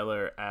 Teyana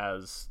Taylor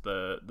as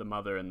the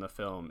mother in the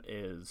film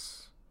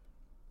is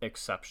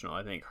exceptional.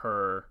 I think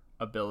her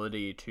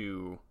ability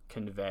to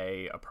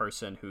convey a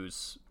person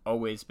who's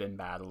always been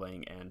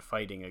battling and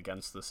fighting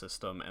against the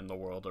system and the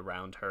world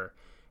around her,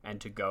 and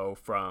to go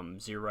from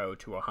 0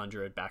 to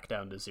 100, back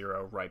down to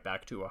 0, right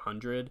back to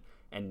 100,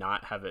 and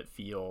not have it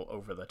feel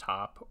over the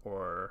top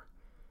or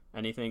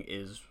anything,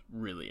 is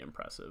really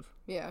impressive.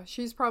 Yeah,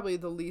 she's probably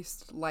the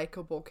least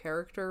likable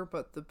character,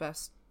 but the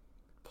best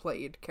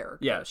played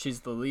character. Yeah,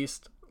 she's the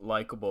least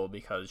likable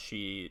because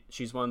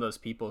she's one of those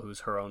people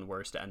who's her own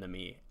worst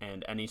enemy,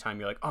 and anytime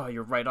you're like, oh,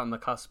 you're right on the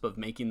cusp of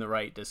making the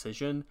right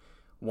decision,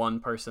 one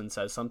person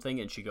says something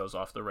and she goes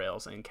off the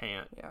rails and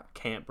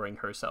can't bring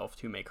herself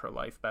to make her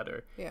life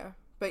better. Yeah,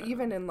 but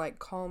even in like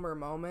calmer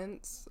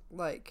moments,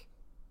 like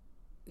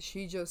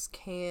she just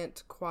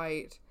can't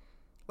quite,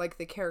 like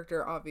the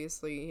character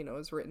obviously,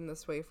 is written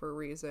this way for a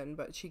reason,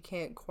 but she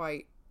can't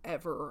quite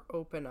ever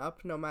open up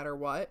no matter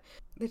what.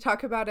 They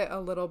talk about it a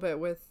little bit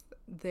with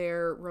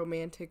their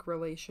romantic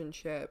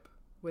relationship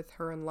with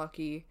her and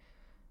Lucky.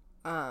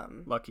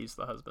 Lucky's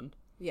the husband.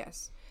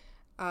 Yes.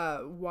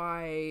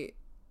 Why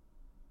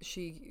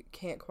she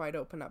can't quite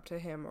open up to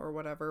him or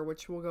whatever,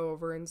 which we'll go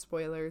over in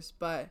spoilers,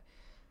 but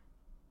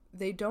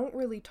they don't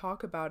really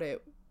talk about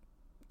it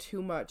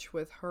too much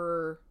with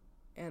her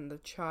and the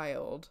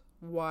child,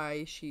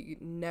 why she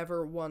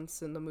never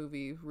once in the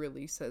movie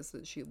really says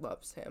that she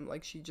loves him.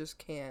 Like, she just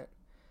can't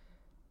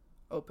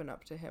open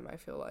up to him, I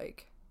feel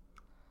like.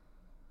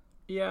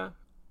 Yeah,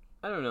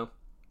 I don't know.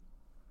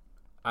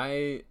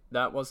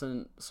 That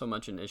wasn't so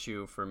much an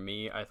issue for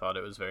me. I thought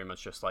it was very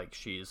much just like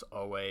she's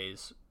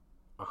always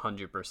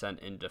 100%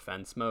 in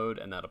defense mode,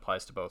 and that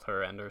applies to both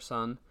her and her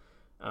son.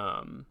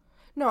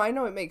 No, I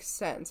know it makes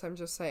sense. I'm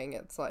just saying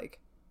it's like,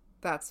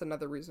 that's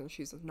another reason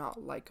she's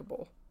not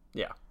likable.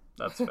 Yeah,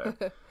 that's fair.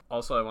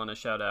 Also, I want to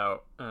shout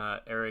out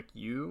Eric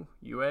Yue,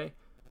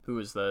 who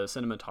is the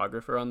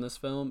cinematographer on this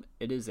film.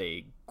 It is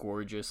a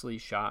gorgeously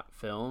shot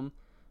film.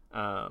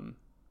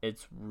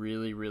 It's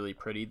really, really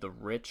pretty. The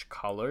rich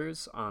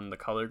colors on the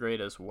color grade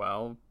as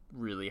well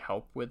really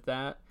help with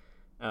that.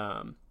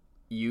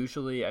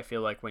 Usually, I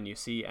feel like when you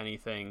see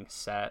anything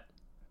set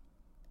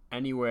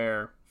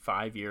anywhere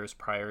 5 years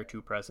prior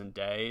to present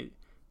day,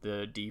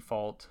 the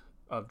default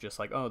of just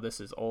like, oh,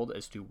 this is old,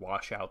 is to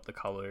wash out the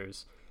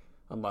colors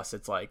unless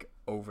it's like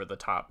over the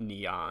top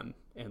neon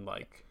in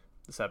like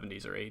the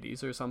 70s or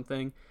 80s or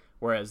something.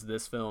 Whereas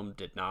this film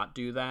did not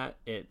do that.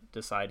 It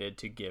decided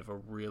to give a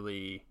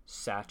really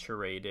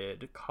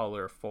saturated,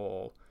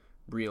 colorful,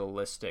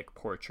 realistic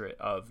portrait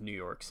of New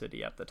York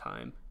City at the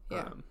time.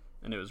 Yeah.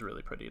 And it was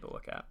really pretty to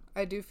look at.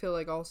 I do feel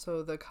like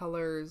also the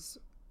colors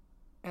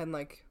and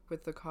like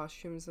with the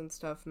costumes and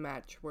stuff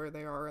match where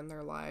they are in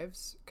their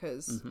lives.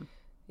 Because,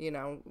 you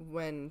know,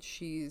 when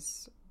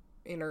she's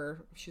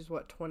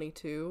what,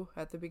 22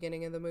 at the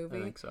beginning of the movie?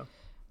 I think so.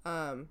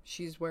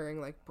 She's wearing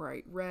like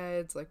bright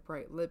reds, like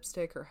bright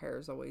lipstick. Her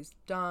hair's always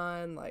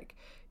done, like,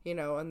 you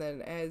know, and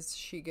then as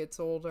she gets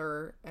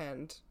older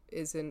and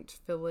isn't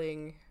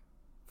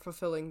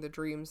fulfilling the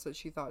dreams that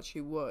she thought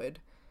she would,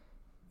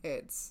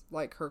 it's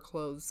like her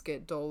clothes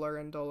get duller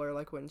and duller.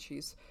 Like when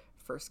she's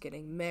first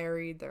getting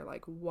married, they're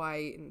like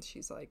white, and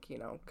she's like, you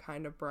know,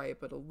 kind of bright,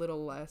 but a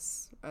little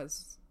less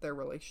as their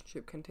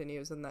relationship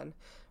continues. And then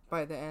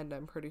by the end,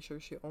 I'm pretty sure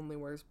she only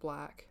wears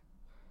black.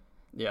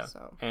 Yeah,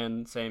 so.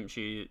 And same,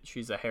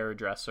 she's a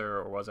hairdresser,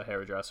 or was a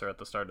hairdresser at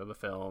the start of the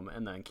film,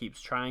 and then keeps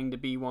trying to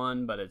be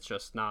one, but it's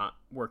just not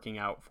working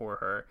out for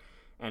her.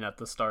 And at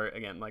the start,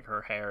 again, like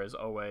her hair is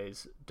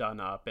always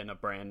done up in a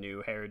brand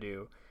new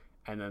hairdo,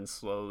 and then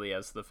slowly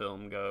as the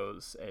film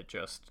goes, it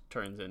just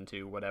turns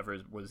into whatever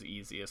was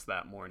easiest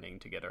that morning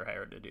to get her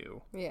hair to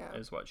do. Yeah,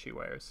 is what she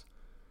wears.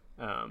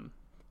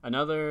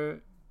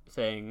 Another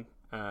thing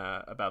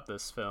about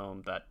this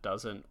film that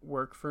doesn't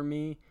work for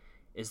me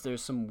is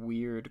there's some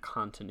weird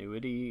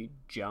continuity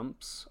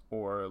jumps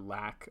or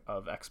lack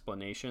of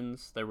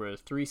explanations. There were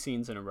 3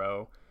 scenes in a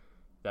row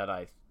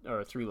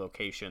or 3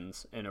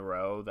 locations in a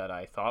row that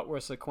I thought were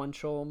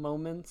sequential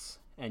moments,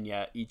 and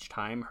yet each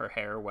time her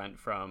hair went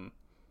from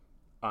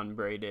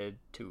unbraided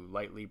to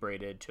lightly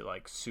braided to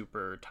like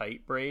super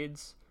tight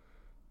braids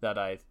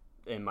that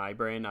in my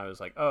brain I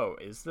was like, oh,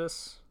 is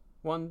this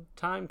one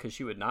time? Because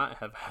she would not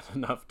have had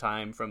enough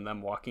time from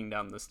them walking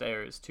down the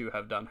stairs to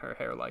have done her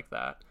hair like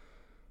that.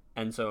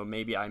 And so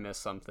maybe I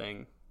missed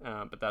something,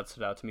 but that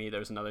stood out to me.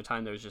 There was another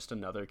time there was just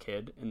another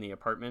kid in the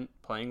apartment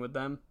playing with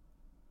them.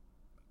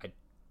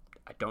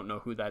 I don't know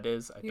who that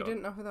is. You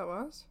didn't know who that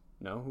was?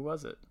 No, who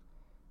was it?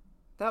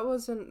 That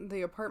wasn't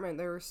the apartment.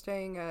 They were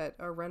staying at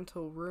a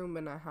rental room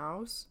in a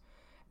house,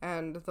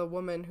 and the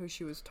woman who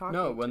she was talking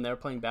to... No, when they're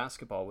playing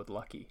basketball with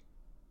Lucky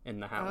in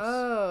the house.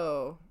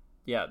 Oh.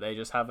 Yeah, they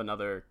just have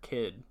another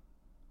kid.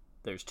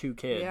 There's 2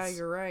 kids. Yeah,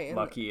 you're right.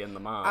 Lucky and the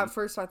mom. At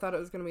first, I thought it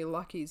was going to be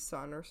Lucky's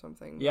son or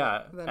something.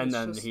 Yeah, and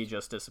then he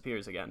just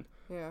disappears again.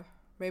 Yeah.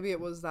 Maybe it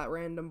was that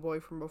random boy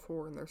from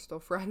before and they're still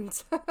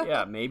friends.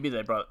 Yeah, maybe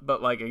they brought...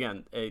 But, like,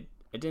 again, it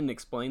didn't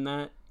explain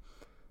that.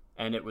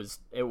 And it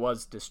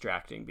was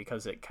distracting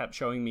because it kept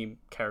showing me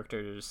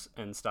characters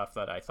and stuff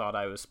that I thought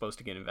I was supposed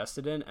to get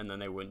invested in, and then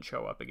they wouldn't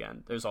show up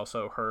again. There's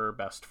also her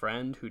best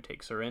friend who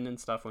takes her in and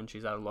stuff when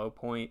she's at a low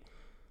point.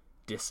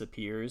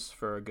 Disappears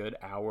for a good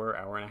hour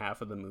and a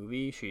half of the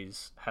movie.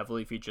 She's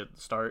heavily featured at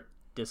the start,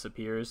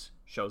 disappears,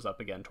 shows up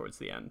again towards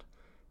the end.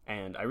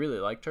 And I really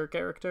liked her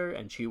character,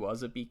 and she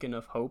was a beacon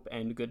of hope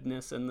and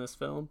goodness in this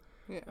film.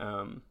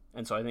 Yeah.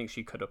 And so I think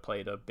she could have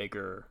played a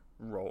bigger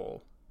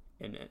role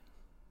in it.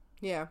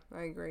 Yeah,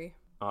 I agree.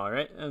 All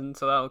right, and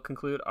so that'll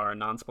conclude our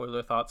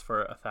non-spoiler thoughts for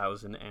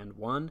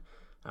 1001.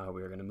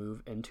 We're going to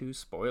move into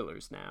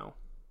spoilers now.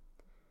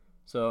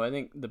 So I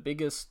think the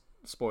biggest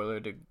spoiler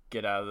to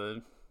get out of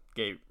the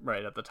gate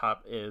right at the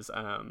top is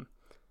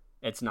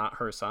it's not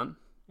her son.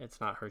 It's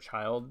not her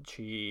child.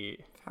 She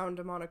found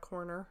him on a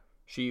corner.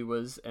 She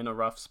was in a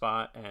rough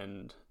spot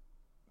and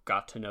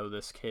got to know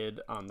this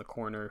kid on the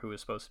corner who was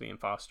supposed to be in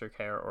foster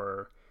care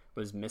or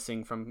was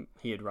missing from...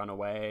 He had run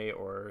away,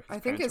 or I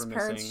think his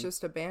parents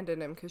just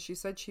abandoned him because she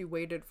said she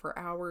waited for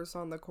hours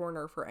on the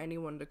corner for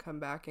anyone to come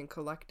back and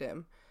collect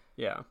him.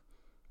 Yeah.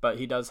 But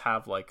he does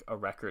have like a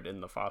record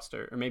in the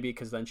foster... Or maybe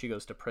because then she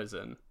goes to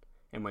prison,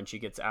 and when she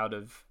gets out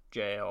of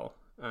jail,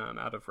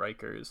 out of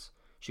Rikers,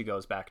 she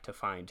goes back to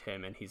find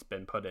him, and he's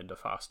been put into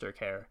foster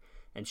care,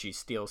 and she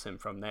steals him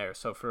from there.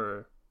 So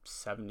for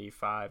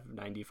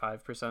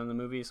 95% of the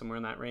movie, somewhere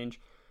in that range,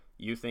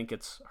 you think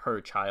it's her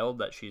child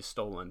that she's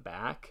stolen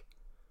back,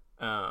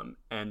 and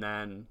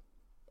then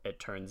it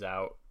turns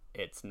out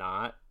it's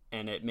not,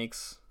 and it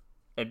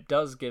it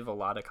does give a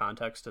lot of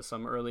context to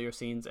some earlier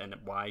scenes and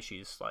why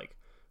she's like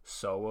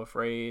so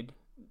afraid,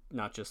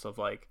 not just of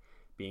like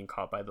being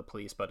caught by the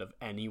police, but of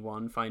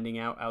anyone finding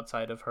out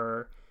outside of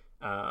her.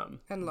 And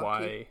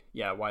Lucky.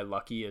 Why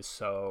Lucky is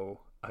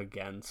so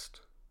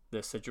against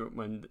this situation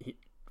when he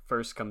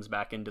first comes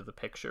back into the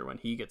picture when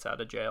he gets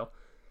out of jail.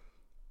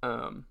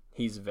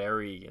 He's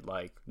very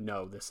like,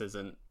 no, this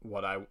isn't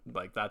what I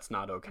like. That's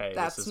not okay.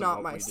 That's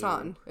not my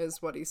son,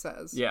 is what he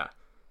says. Yeah.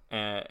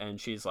 And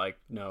she's like,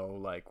 no,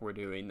 like we're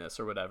doing this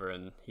or whatever.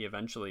 And he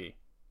eventually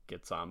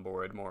gets on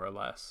board more or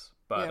less.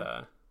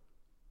 But,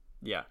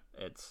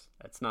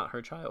 it's not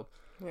her child.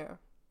 Yeah.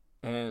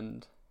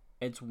 And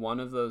it's one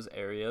of those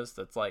areas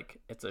that's like,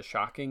 it's a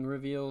shocking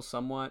reveal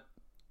somewhat.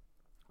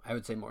 I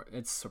would say more,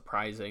 it's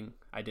surprising.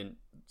 I didn't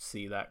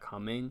see that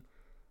coming.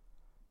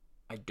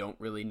 I don't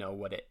really know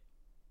what it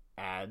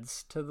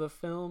adds to the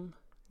film.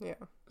 Yeah.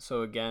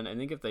 So again, I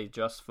think if they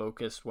just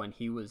focused when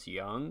he was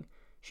young,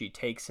 she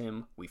takes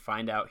him, we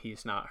find out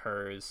he's not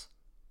hers,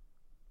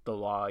 the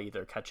law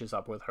either catches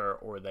up with her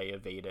or they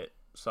evade it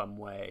some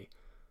way,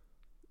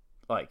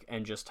 like,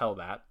 and just tell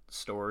that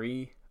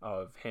story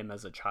of him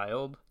as a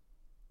child,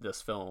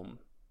 this film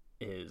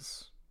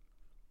is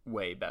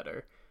way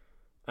better.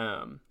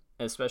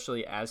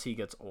 Especially as he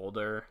gets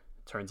older,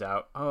 turns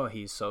out, oh,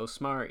 he's so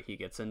smart, he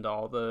gets into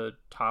all the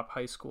top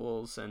high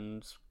schools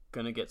and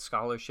gonna get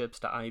scholarships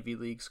to Ivy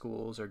League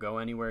schools or go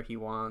anywhere he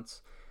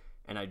wants.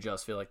 And I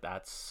just feel like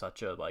that's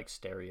such a like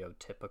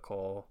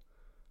stereotypical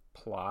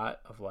plot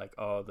of like,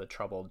 oh, the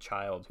troubled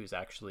child who's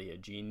actually a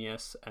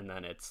genius, and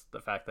then it's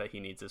the fact that he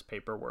needs his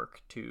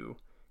paperwork to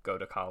go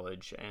to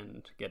college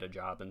and get a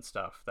job and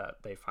stuff, that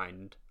they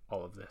find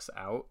all of this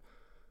out.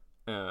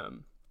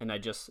 And I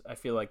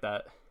feel like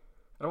that,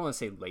 I don't want to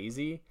say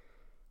lazy,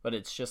 but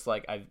it's just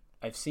like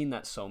I've seen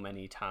that so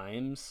many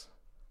times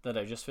that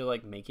I just feel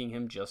like making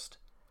him just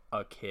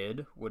a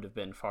kid would have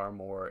been far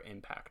more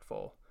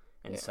impactful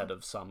instead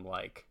of some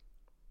like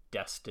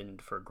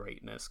destined for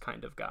greatness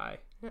kind of guy.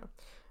 Yeah.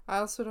 I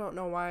also don't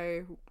know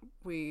why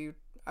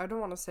I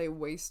don't want to say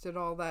wasted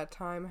all that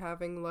time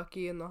having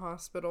Lucky in the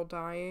hospital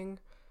dying,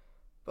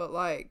 but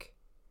like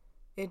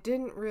it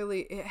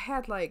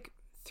had like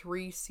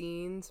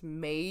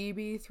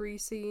maybe three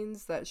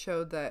scenes that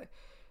showed that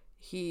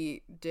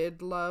he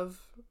did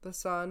love the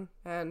son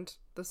and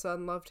the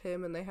son loved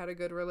him and they had a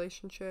good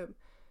relationship.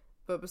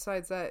 But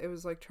besides that, it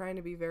was like trying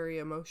to be very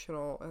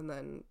emotional and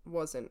then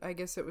wasn't. I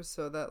guess it was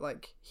so that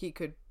like he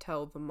could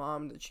tell the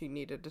mom that she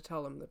needed to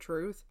tell him the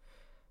truth.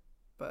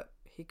 But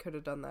he could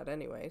have done that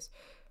anyways.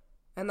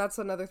 And that's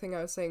another thing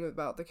I was saying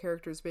about the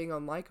characters being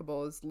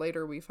unlikable, is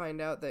later we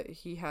find out that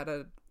he had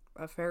a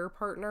affair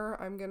partner,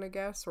 I'm gonna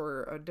guess,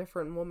 or a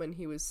different woman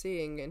he was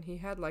seeing, and he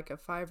had like a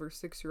 5 or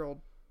 6 year old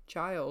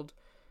child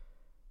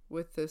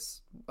with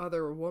this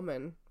other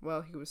woman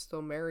while he was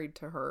still married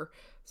to her.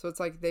 So it's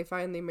like they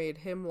finally made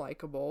him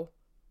likable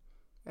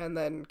and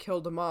then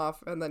killed him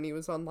off, and then he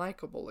was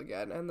unlikable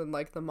again. And then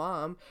like the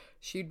mom,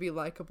 she'd be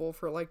likable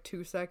for like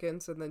 2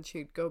 seconds and then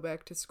she'd go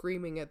back to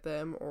screaming at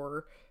them,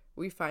 or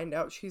we find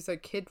out she's a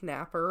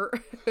kidnapper.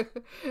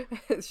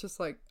 It's just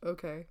like,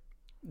 okay.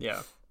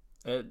 Yeah.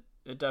 It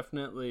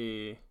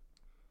definitely,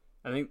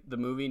 I think the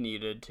movie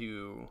needed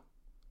to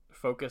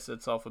focus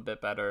itself a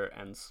bit better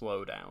and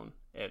slow down.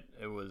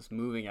 It was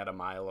moving at a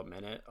mile a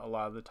minute a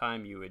lot of the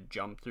time. You would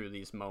jump through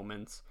these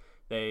moments.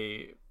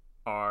 They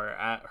are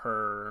at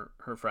her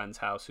friend's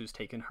house who's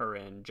taken her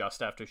in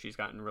just after she's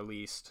gotten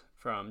released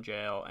from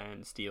jail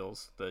and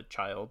steals the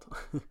child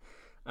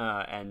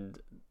and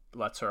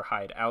lets her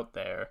hide out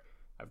there.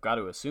 I've got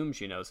to assume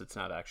she knows it's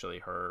not actually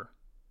her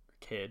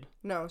kid.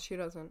 No, she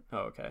doesn't. Oh,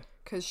 okay.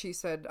 Because she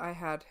said, I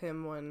had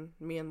him when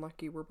me and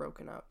Lucky were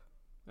broken up.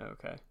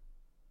 Okay.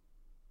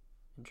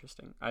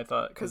 Interesting. I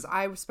thought... Because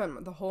I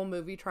spent the whole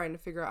movie trying to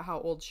figure out how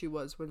old she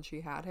was when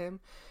she had him,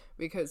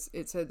 because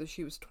it said that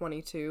she was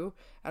 22,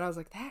 and I was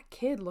like, that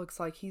kid looks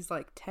like he's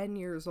like 10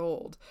 years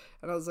old.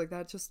 And I was like,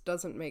 that just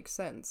doesn't make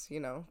sense, you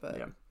know? But,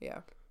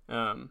 yeah.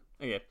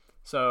 Okay.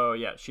 So,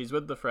 yeah, she's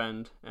with the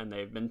friend, and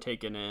they've been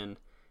taken in,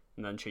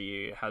 and then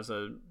she has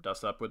a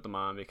dust up with the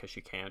mom because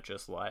she can't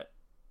just let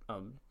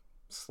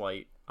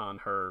slight on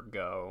her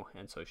go,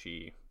 and so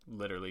she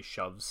literally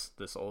shoves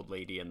this old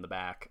lady in the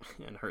back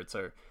and hurts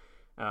her.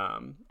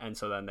 And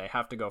so then they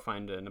have to go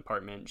find an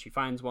apartment. She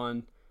finds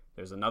one.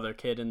 There's another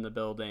kid in the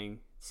building.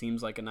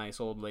 Seems like a nice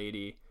old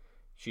lady.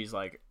 She's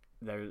like,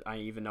 I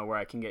even know where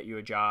I can get you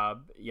a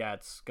job. Yeah,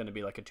 it's going to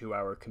be like a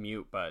 2-hour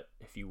commute, but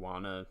if you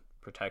want to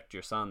protect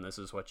your son, this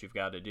is what you've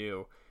got to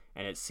do.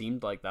 And it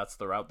seemed like that's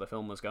the route the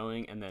film was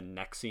going. And then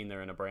next scene,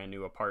 they're in a brand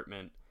new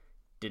apartment.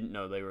 Didn't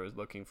know they were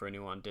looking for a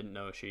new one. Didn't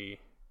know she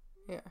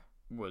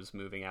was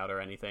moving out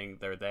or anything.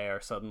 They're there.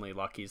 Suddenly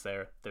Lucky's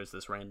there. There's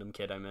this random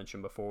kid I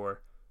mentioned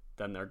before.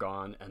 Then they're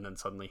gone, and then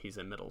suddenly he's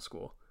in middle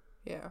school.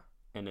 Yeah.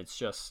 And it's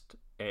just,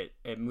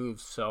 it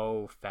moves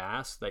so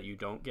fast that you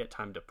don't get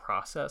time to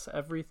process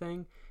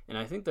everything. And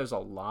I think there's a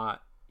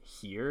lot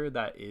here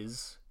that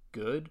is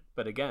good.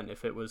 But again,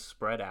 if it was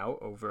spread out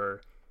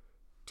over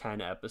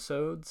 10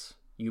 episodes,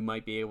 you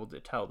might be able to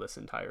tell this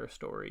entire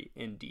story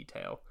in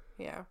detail.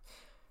 Yeah.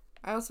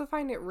 I also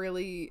find it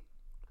really...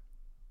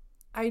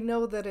 I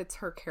know that it's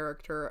her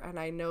character, and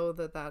I know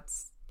that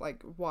that's,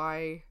 like,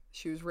 why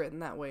she was written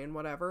that way and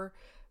whatever,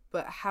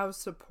 but how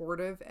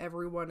supportive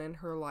everyone in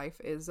her life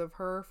is of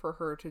her for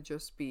her to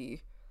just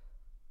be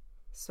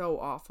so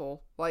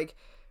awful. Like,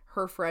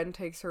 her friend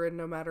takes her in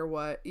no matter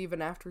what,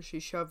 even after she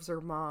shoves her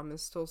mom,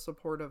 is still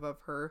supportive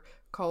of her,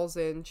 calls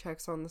in,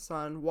 checks on the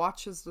son,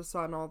 watches the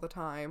son all the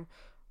time.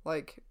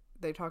 Like,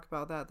 they talk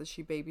about that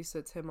she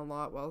babysits him a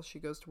lot while she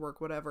goes to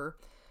work, whatever.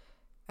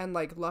 And,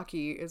 like,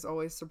 Lucky is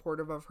always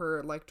supportive of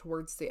her, like,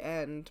 towards the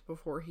end,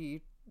 before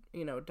he,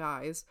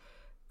 dies.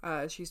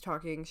 She's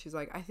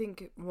like, I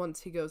think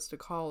once he goes to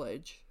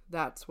college,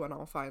 that's when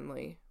I'll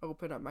finally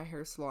open up my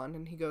hair salon.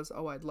 And he goes,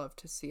 oh, I'd love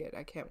to see it.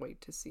 I can't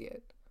wait to see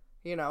it.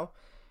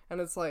 And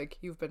it's like,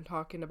 you've been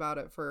talking about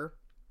it for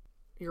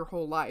your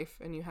whole life,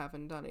 and you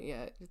haven't done it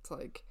yet. It's,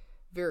 like,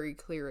 very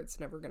clear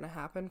it's never going to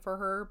happen for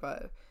her,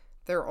 but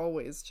they're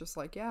always just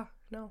like, yeah,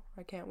 no,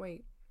 I can't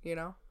wait,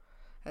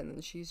 And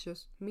then she's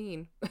just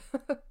mean.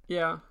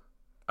 Yeah.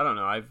 I don't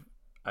know.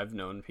 I've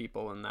known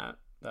people in that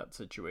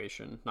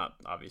situation. Not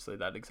obviously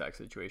that exact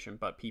situation,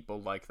 but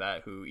people like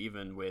that who,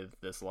 even with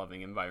this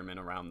loving environment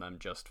around them,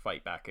 just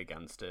fight back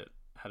against it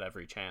at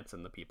every chance,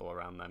 and the people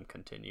around them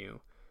continue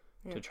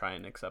to try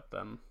and accept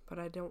them. But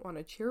I don't want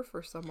to cheer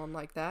for someone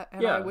like that,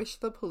 and yeah. I wish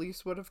the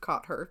police would have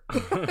caught her.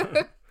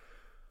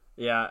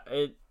 Yeah,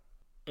 it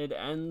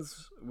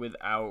ends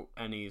without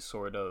any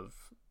sort of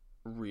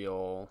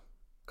real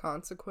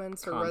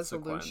consequence or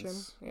resolution.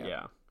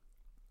 Yeah.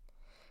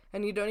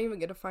 And you don't even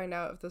get to find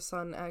out if the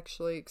son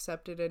actually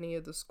accepted any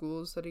of the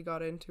schools that he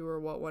got into or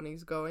what one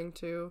he's going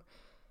to.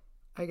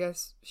 I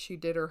guess she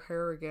did her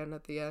hair again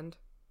at the end.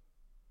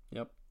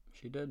 Yep,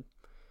 she did.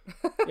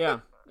 Yeah,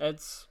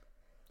 it's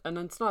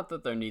not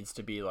that there needs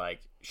to be,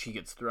 like, she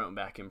gets thrown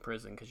back in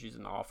prison because she's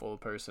an awful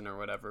person or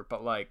whatever,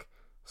 but, like,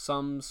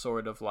 some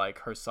sort of, like,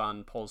 her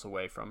son pulls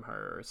away from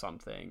her or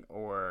something,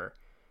 or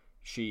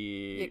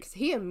she... Yeah, 'cause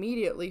he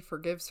immediately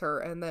forgives her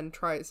and then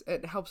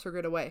it helps her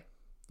get away.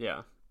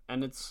 Yeah,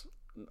 and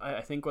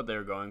I think what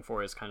they're going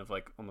for is kind of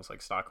like, almost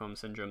like Stockholm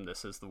Syndrome.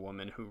 This is the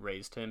woman who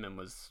raised him and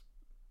was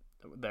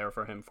there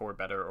for him for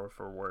better or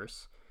for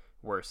worse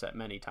at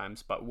many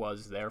times, but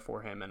was there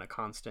for him and a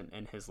constant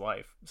in his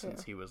life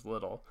since he was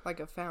little. Like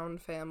a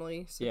found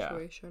family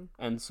situation.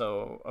 Yeah. And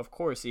so, of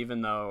course,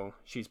 even though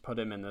she's put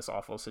him in this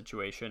awful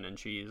situation and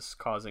she's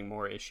causing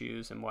more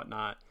issues and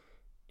whatnot,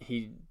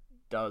 he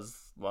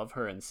does love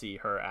her and see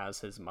her as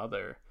his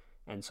mother,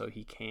 and so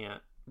he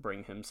can't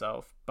bring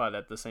himself. But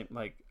at the same,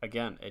 like,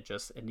 again,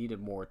 it needed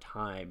more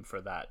time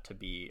for that to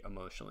be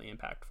emotionally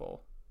impactful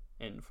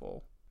in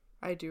full.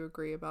 I do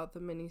agree about the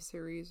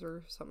miniseries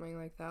or something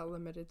like that,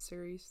 limited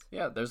series.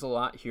 Yeah, there's a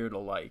lot here to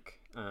like.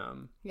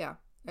 Yeah,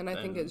 and I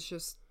think it's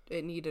just,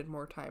 it needed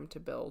more time to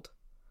build.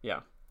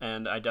 Yeah,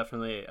 and I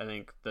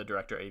think the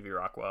director, A.V.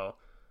 Rockwell,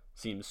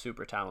 seems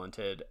super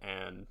talented,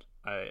 and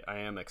I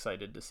am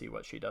excited to see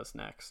what she does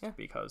next,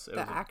 because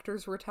the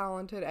actors were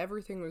talented,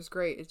 everything was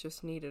great, it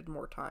just needed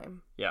more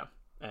time. Yeah,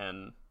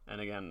 and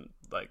again,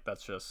 like,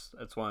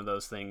 it's one of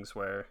those things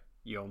where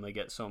you only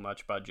get so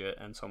much budget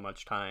and so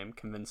much time.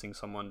 Convincing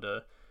someone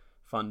to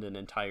fund an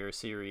entire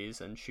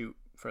series and shoot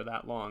for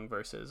that long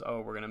versus,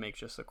 we're going to make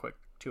just a quick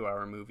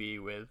 2-hour movie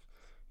with,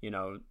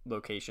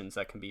 locations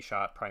that can be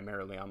shot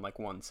primarily on, like,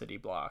 one city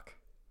block.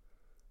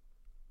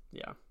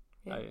 Yeah.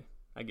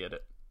 I get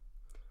it.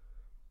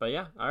 But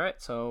yeah, all right,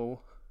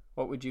 so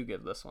what would you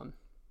give this one?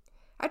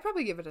 I'd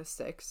probably give it a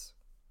 6.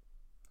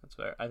 That's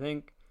fair. I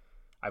think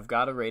I've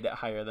got to rate it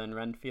higher than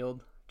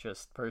Renfield,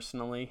 just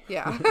personally.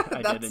 Yeah.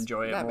 I did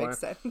enjoy it more. That makes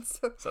sense.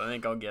 So I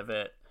think I'll give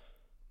it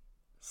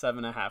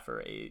 7.5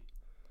 or 8.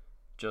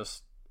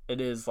 Just,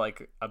 it is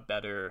like a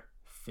better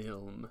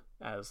film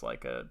as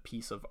like a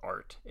piece of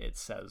art. It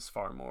says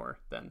far more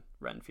than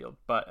Renfield.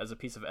 But as a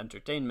piece of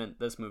entertainment,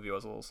 this movie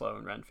was a little slow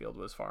and Renfield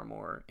was far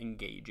more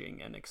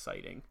engaging and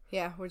exciting.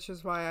 Yeah, which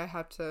is why I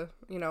have to,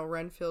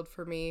 Renfield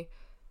for me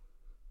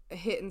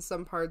hit in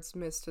some parts,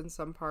 missed in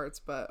some parts,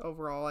 but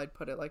overall I'd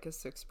put it like a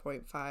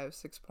 6.5,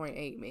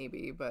 6.8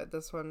 maybe. But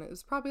this one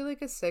is probably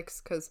like a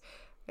 6 because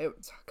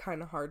it's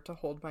kind of hard to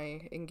hold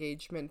my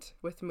engagement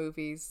with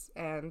movies,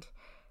 and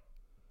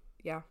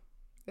yeah,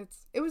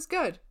 it was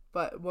good,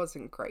 but it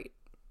wasn't great.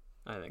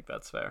 I think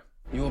that's fair.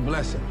 You a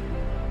blessing.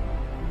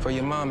 For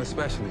your mom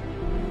especially.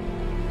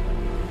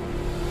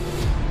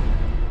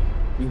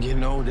 You're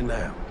getting older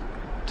now.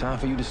 Time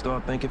for you to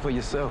start thinking for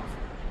yourself.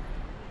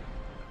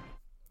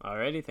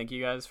 Alrighty, thank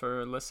you guys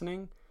for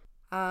listening.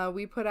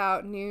 We put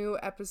out new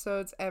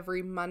episodes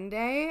every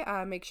Monday.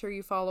 Make sure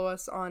you follow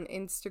us on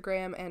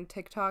Instagram and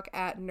TikTok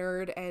at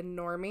Nerd and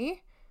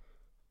Normie.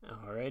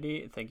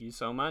 Alrighty, thank you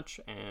so much,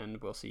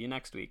 and we'll see you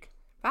next week.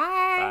 Bye!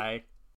 Bye.